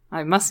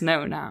I must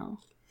know now.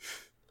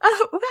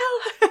 Oh, well,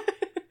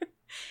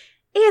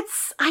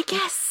 I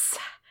guess,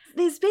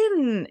 there's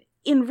been,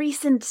 in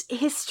recent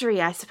history,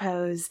 I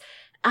suppose,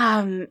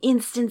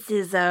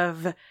 instances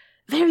of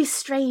very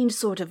strange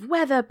sort of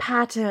weather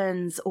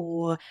patterns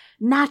or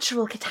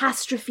natural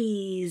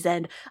catastrophes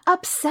and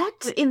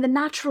upset in the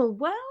natural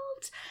world.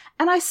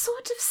 And I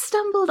sort of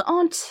stumbled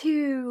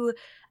onto,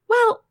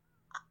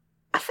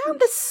 I found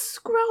this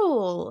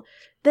scroll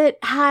that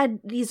had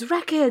these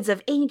records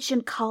of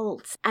ancient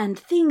cults and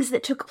things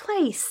that took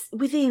place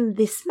within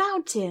this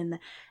mountain.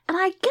 And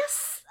I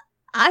guess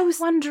I was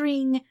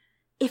wondering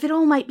if it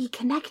all might be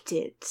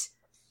connected.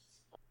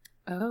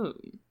 Oh.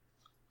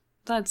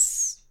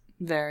 That's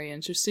very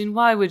interesting.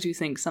 Why would you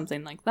think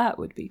something like that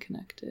would be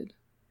connected?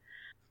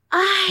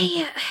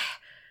 I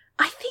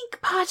think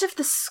part of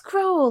the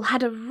scroll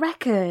had a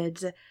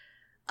record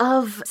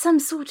of some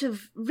sort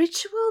of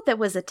ritual that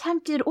was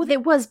attempted or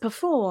that was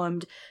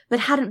performed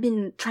but hadn't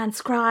been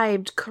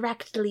transcribed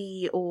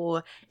correctly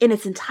or in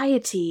its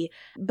entirety.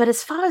 But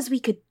as far as we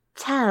could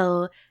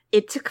tell,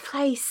 it took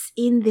place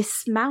in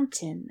this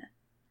mountain.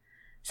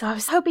 So I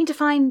was hoping to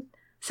find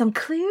some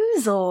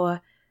clues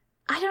or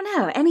I don't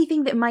know,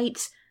 anything that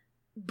might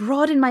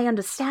broaden my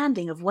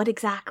understanding of what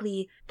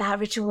exactly that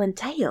ritual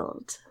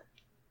entailed.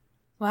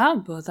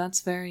 Wow, well,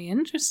 that's very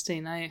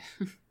interesting.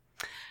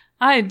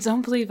 I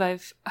don't believe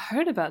I've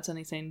heard about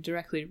anything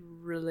directly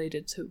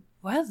related to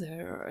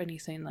weather or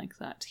anything like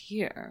that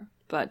here.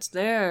 But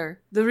the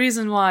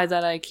reason why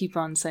that I keep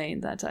on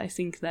saying that I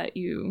think that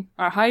you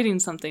are hiding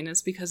something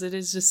is because it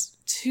is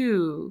just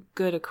too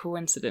good a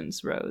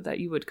coincidence, Ro, that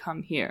you would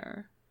come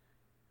here.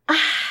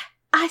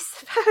 I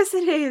suppose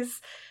it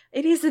is.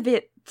 It is a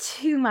bit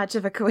too much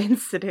of a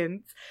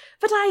coincidence.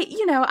 But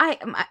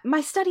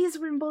my studies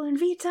were in Bolin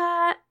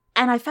Vita,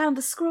 and I found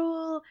the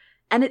scroll,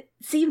 and it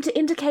seemed to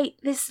indicate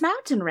this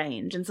mountain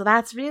range, and so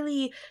that's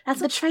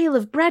the trail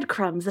of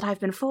breadcrumbs that I've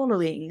been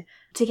following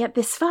to get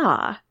this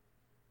far.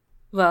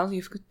 Well,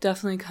 you've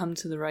definitely come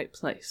to the right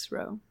place,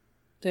 Ro.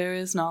 There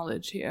is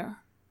knowledge here.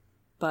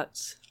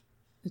 But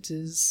it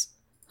is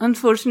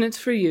unfortunate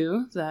for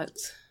you that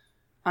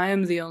I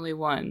am the only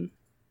one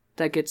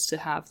that gets to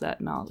have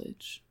that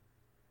knowledge.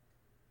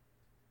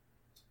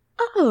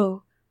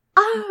 Oh,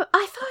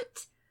 I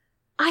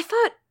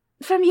thought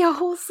from your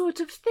whole sort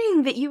of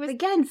thing that you were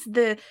against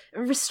the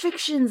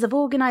restrictions of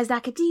organized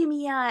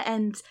academia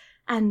and...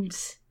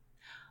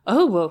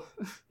 Oh, well,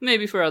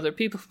 maybe for other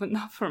people, but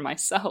not for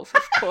myself,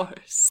 of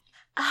course.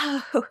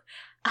 Oh,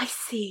 I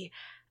see.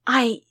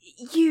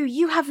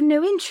 You have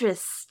no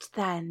interest,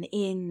 then,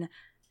 in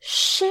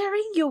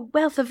sharing your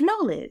wealth of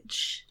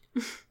knowledge?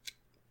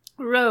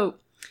 Ro,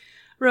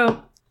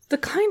 the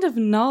kind of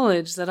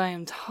knowledge that I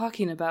am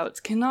talking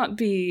about cannot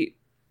be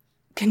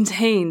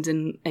contained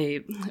in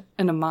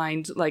a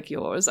mind like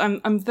yours.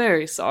 I'm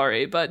very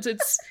sorry, but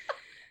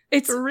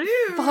it's Rude.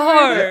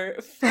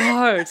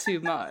 far too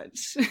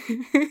much.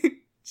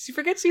 She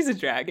forgets she's a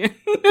dragon.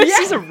 Yeah.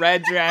 She's a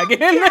red dragon.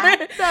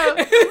 Yeah,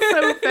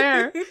 so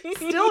fair.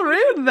 Still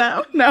rude,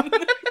 though. No.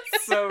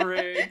 So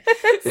rude.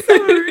 So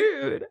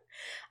rude.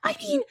 I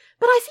mean,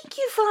 but I think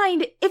you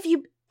find if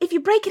you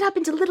break it up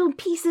into little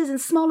pieces and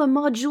smaller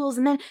modules,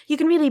 and then you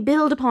can really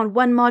build upon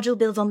one module,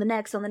 builds on the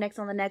next, on the next,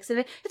 on the next,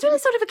 and it's really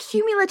sort of a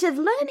cumulative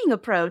learning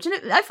approach, and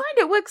I find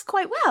it works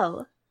quite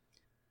well.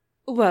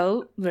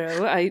 Well,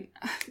 Ro,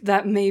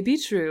 that may be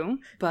true,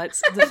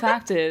 but the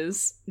fact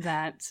is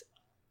that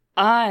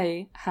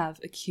I have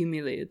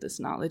accumulated this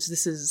knowledge.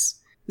 This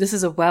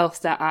is a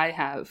wealth that I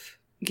have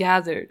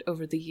gathered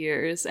over the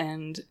years,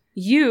 and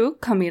you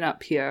coming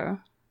up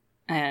here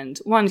and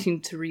wanting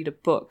to read a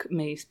book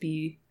may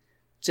be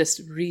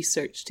just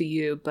research to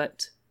you,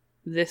 but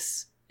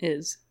this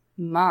is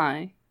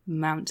my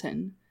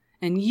mountain,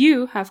 and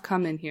you have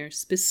come in here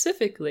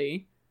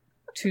specifically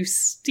to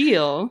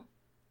steal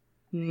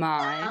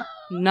my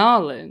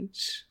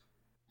knowledge.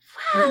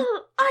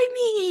 Well, I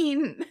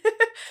mean,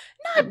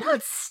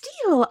 not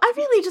steal. I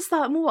really just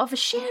thought more of a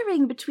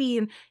sharing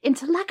between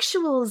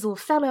intellectuals or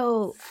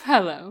fellow...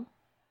 Hello.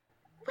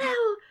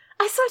 Well,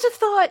 I sort of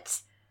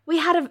thought we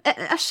had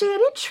a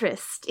shared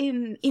interest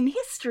in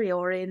history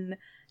or in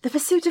the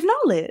pursuit of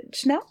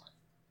knowledge, no?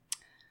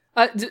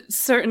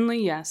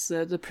 Certainly, yes.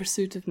 The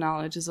pursuit of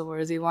knowledge is a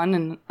worthy one,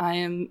 and I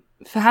am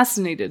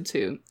fascinated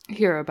to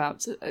hear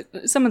about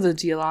some of the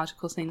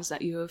geological things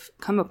that you have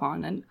come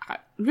upon, and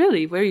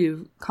really where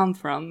you've come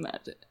from. I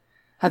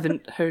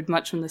haven't heard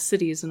much from the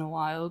cities in a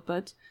while,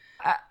 but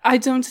I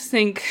don't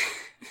think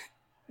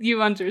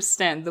you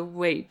understand the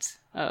weight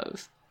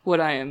of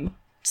what I am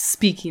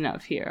speaking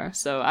of here.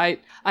 So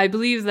I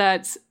believe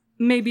that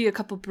maybe a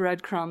couple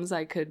breadcrumbs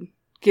I could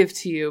give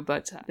to you,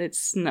 but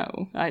it's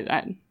no.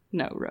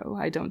 No, Ro,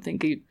 I don't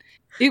think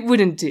it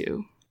wouldn't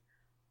do.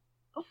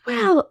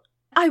 Well,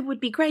 I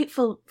would be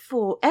grateful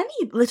for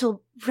any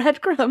little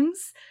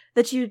breadcrumbs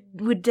that you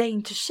would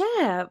deign to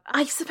share.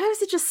 I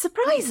suppose it just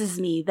surprises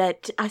me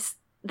that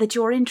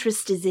your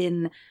interest is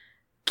in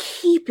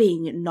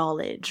keeping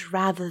knowledge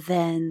rather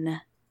than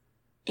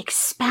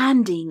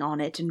expanding on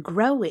it and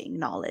growing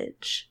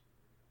knowledge.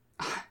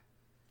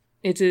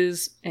 It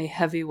is a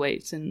heavy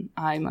weight, and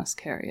I must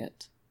carry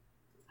it.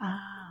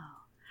 Oh.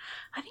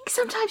 I think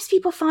sometimes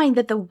people find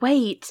that the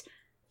weight,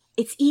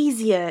 it's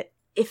easier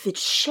if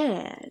it's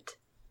shared.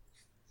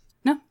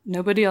 No,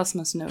 nobody else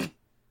must know.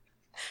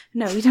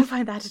 No, you don't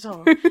find that at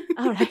all.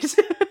 All right.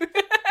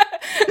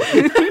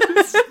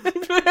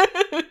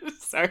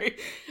 Sorry.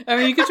 I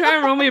mean, you could try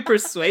and roll me a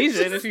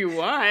persuasion if you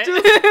want.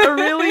 A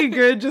really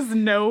good, just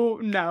no.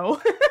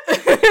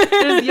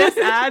 There's yes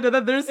and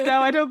then there's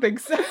no, I don't think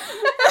so.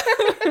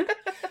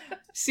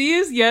 She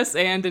is yes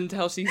and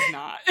until she's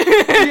not.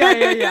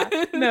 Yeah.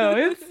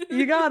 No,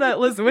 you gotta,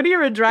 listen, when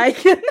you're a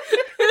dragon.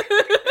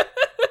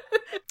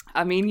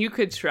 I mean, you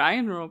could try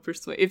and roll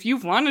persuade. If you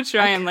want to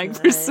try and,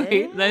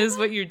 persuade, that is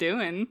what you're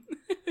doing.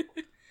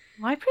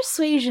 My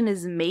persuasion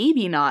is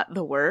maybe not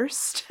the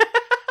worst.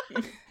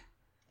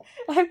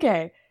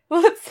 Okay,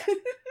 well,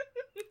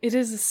 It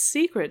is a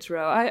secret,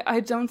 Ro. I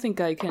don't think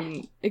I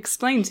can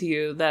explain to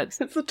you that...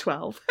 It's a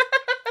 12.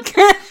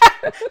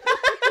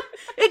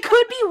 It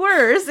could be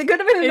worse. It could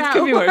have been It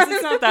could be worse.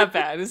 It's not that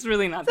bad. It's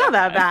really not It's not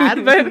that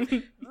bad, but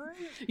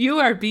You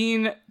are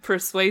being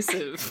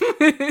persuasive,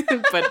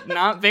 but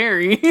not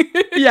very.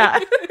 Yeah.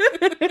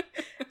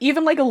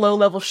 Even like a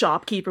low-level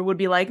shopkeeper would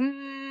be like,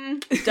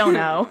 don't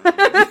know.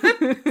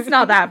 It's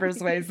not that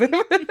persuasive.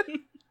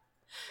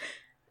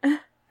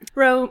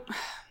 Ro,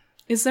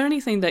 is there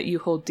anything that you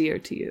hold dear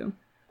to you?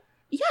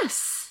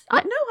 Yes.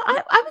 I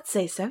would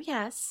say so,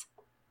 yes.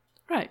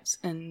 Right,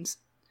 and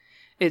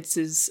it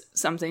is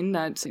something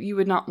that you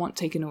would not want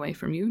taken away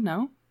from you,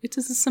 no? It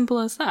is as simple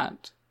as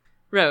that.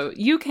 Ro,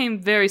 you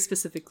came very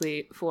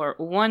specifically for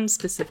one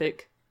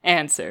specific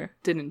answer,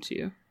 didn't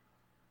you?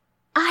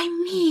 I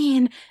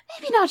mean,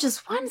 maybe not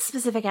just one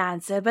specific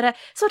answer, but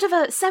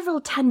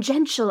several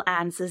tangential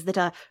answers that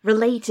are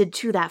related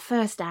to that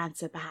first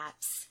answer,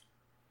 perhaps.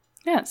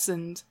 Yes,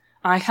 and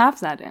I have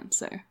that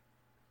answer.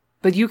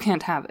 But you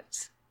can't have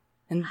it.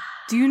 And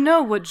do you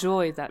know what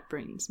joy that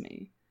brings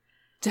me?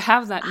 To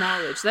have that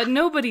knowledge that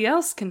nobody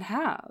else can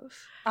have.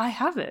 I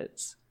have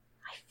it.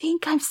 I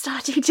think I'm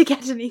starting to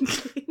get an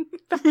inkling.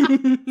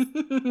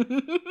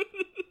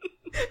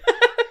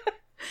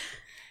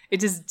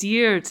 It is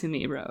dear to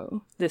me,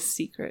 Ro, this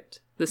secret,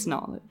 this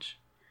knowledge.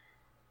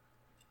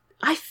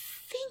 I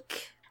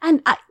think,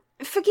 and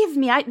forgive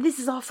me, this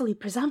is awfully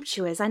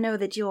presumptuous. I know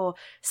that you're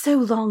so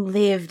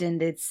long-lived,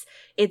 and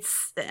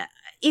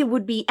it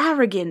would be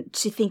arrogant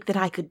to think that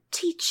I could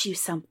teach you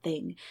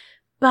something.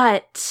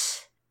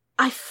 But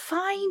I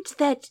find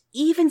that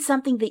even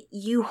something that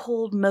you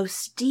hold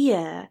most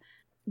dear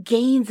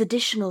gains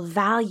additional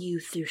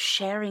value through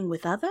sharing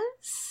with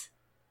others.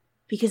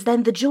 Because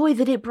then the joy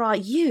that it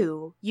brought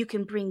you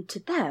can bring to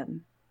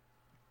them.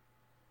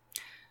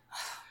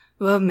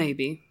 Well,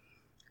 maybe.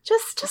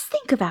 Just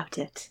think about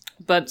it.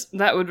 But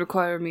that would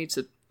require me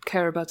to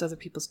care about other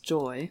people's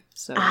joy,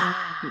 so...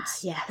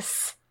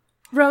 Yes.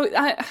 Ro,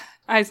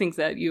 I think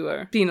that you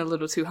are being a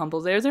little too humble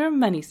there. There are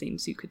many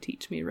things you could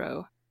teach me,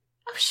 Ro.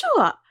 Oh,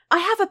 sure. I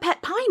have a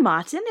pet pine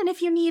marten, and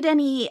if you need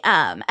any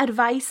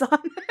advice on...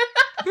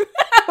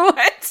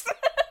 What?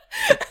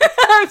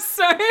 I'm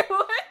sorry,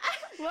 what?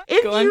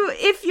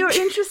 If you're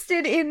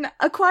interested in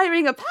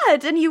acquiring a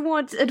pet and you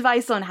want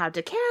advice on how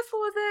to care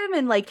for them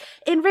and like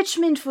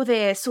enrichment for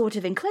their sort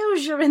of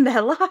enclosure in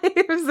their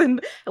lives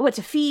and what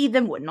to feed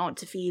them, what not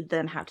to feed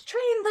them, how to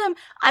train them,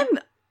 I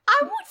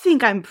would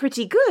think I'm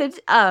pretty good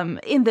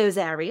in those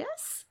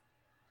areas.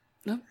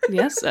 Oh,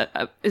 yes,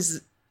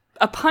 is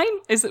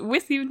it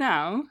with you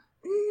now?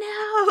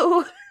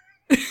 No.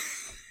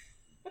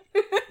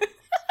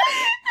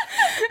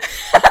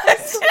 I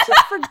sort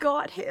of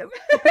forgot him.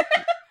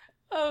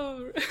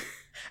 Oh.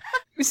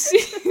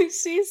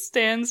 She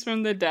stands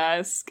from the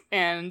desk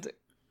and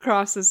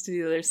crosses to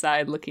the other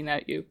side looking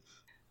at you.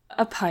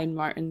 A pine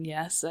marten,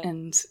 yes,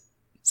 and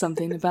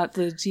something about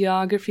the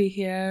geography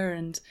here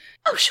and...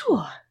 Oh,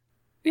 sure.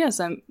 Yes,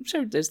 I'm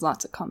sure there's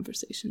lots of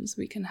conversations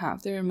we can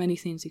have. There are many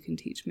things you can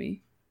teach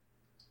me.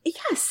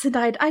 Yes, and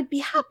I'd be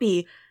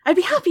happy. I'd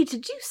be happy to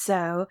do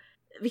so,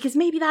 because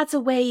maybe that's a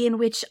way in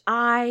which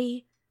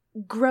I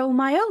grow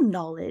my own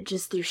knowledge,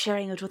 is through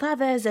sharing it with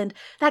others, and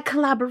that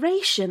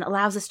collaboration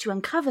allows us to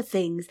uncover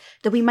things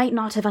that we might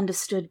not have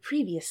understood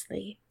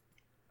previously.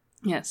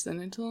 Yes,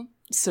 and it'll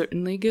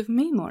certainly give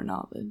me more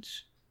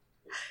knowledge.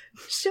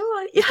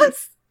 Sure,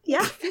 yes,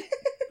 yeah.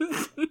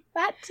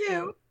 That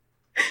too.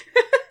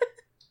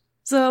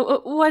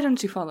 So, why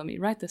don't you follow me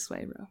right this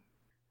way, Ro?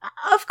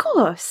 Of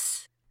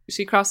course.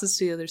 She crosses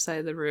to the other side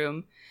of the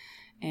room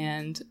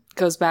and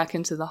goes back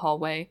into the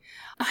hallway.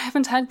 I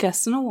haven't had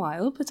guests in a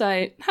while, but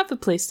I have a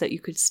place that you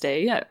could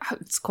stay.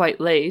 It's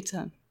quite late.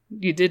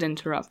 You did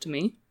interrupt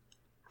me.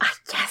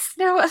 Yes,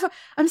 no,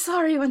 I'm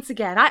sorry once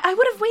again. I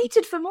would have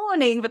waited for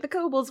morning, but the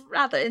kobold's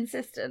rather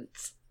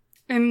insistent.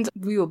 And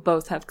we will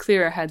both have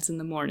clearer heads in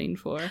the morning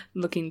for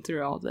looking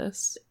through all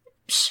this.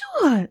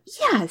 Sure,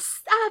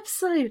 yes,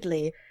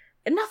 absolutely.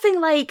 Nothing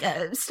like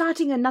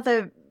starting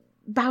another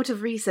bout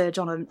of research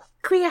on a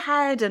clear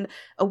head and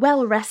a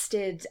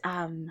well-rested,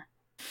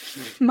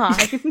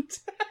 mind.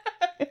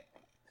 A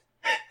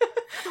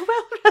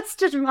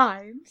well-rested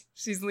mind.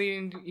 She's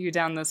leading you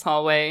down this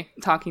hallway,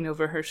 talking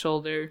over her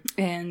shoulder,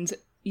 and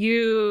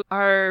you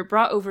are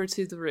brought over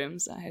to the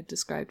rooms I had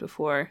described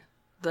before.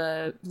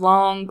 The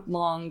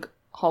long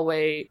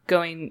hallway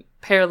going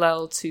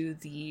parallel to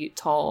the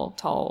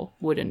tall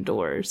wooden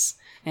doors.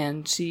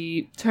 And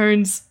she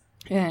turns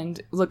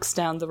and looks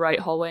down the right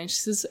hallway, and she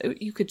says,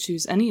 you could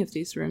choose any of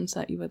these rooms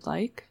that you would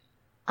like.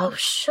 Oh,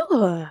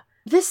 sure.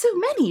 There's so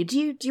many.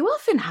 Do you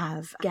often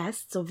have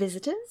guests or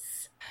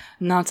visitors?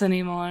 Not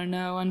anymore,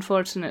 no,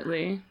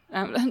 unfortunately.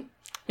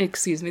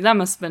 Excuse me, that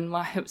must have been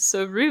why I was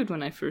so rude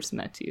when I first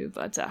met you,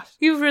 but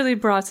you've really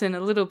brought in a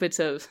little bit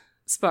of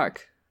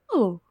spark.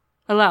 Oh.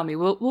 Allow me,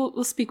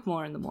 we'll speak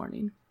more in the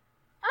morning.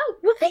 Oh,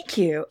 well, thank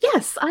you.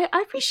 Yes, I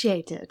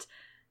appreciate it.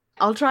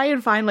 I'll try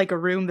and find like a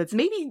room that's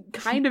maybe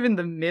kind of in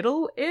the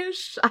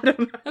middle-ish. I don't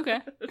know. Okay.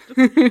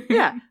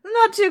 Yeah,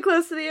 not too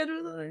close to the edge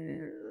of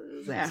the...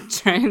 Yeah.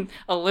 Trying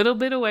a little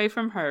bit away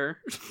from her.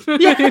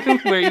 Yeah.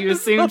 Where you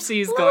assume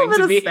she's going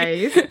to be.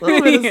 A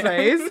little bit of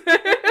space.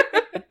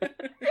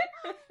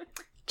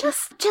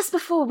 just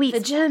before we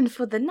adjourn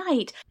for the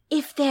night,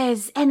 if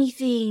there's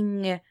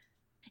anything,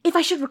 if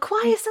I should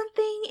require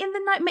something in the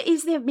night,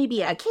 is there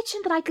maybe a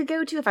kitchen that I could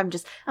go to if I'm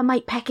just a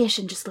mite peckish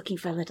and just looking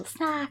for a little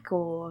snack,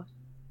 or?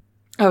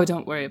 Oh,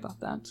 don't worry about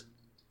that.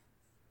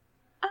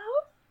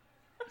 Oh?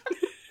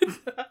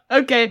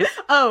 Okay.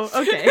 Oh,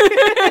 okay.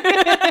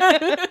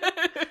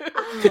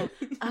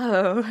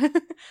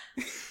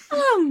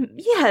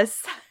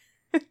 Yes.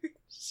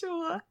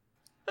 Sure.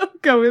 I'll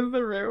go in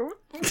the room.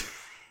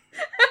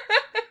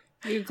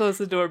 You close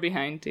the door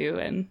behind you,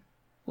 and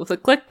with a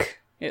click,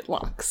 it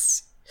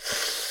locks.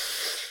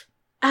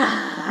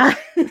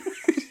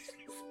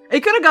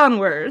 It could have gone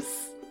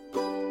worse.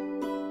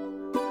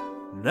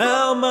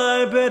 Now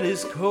my bed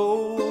is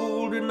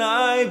cold and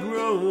I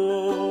grow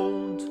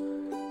old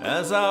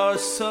as our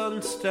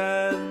son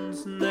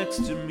stands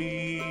next to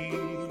me.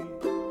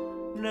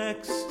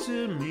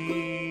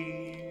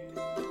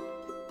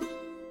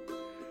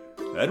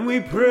 And we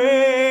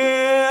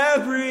pray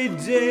every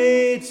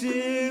day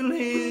till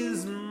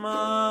his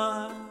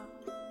ma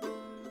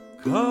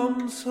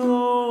comes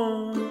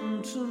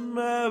home to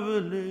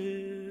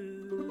Maryland.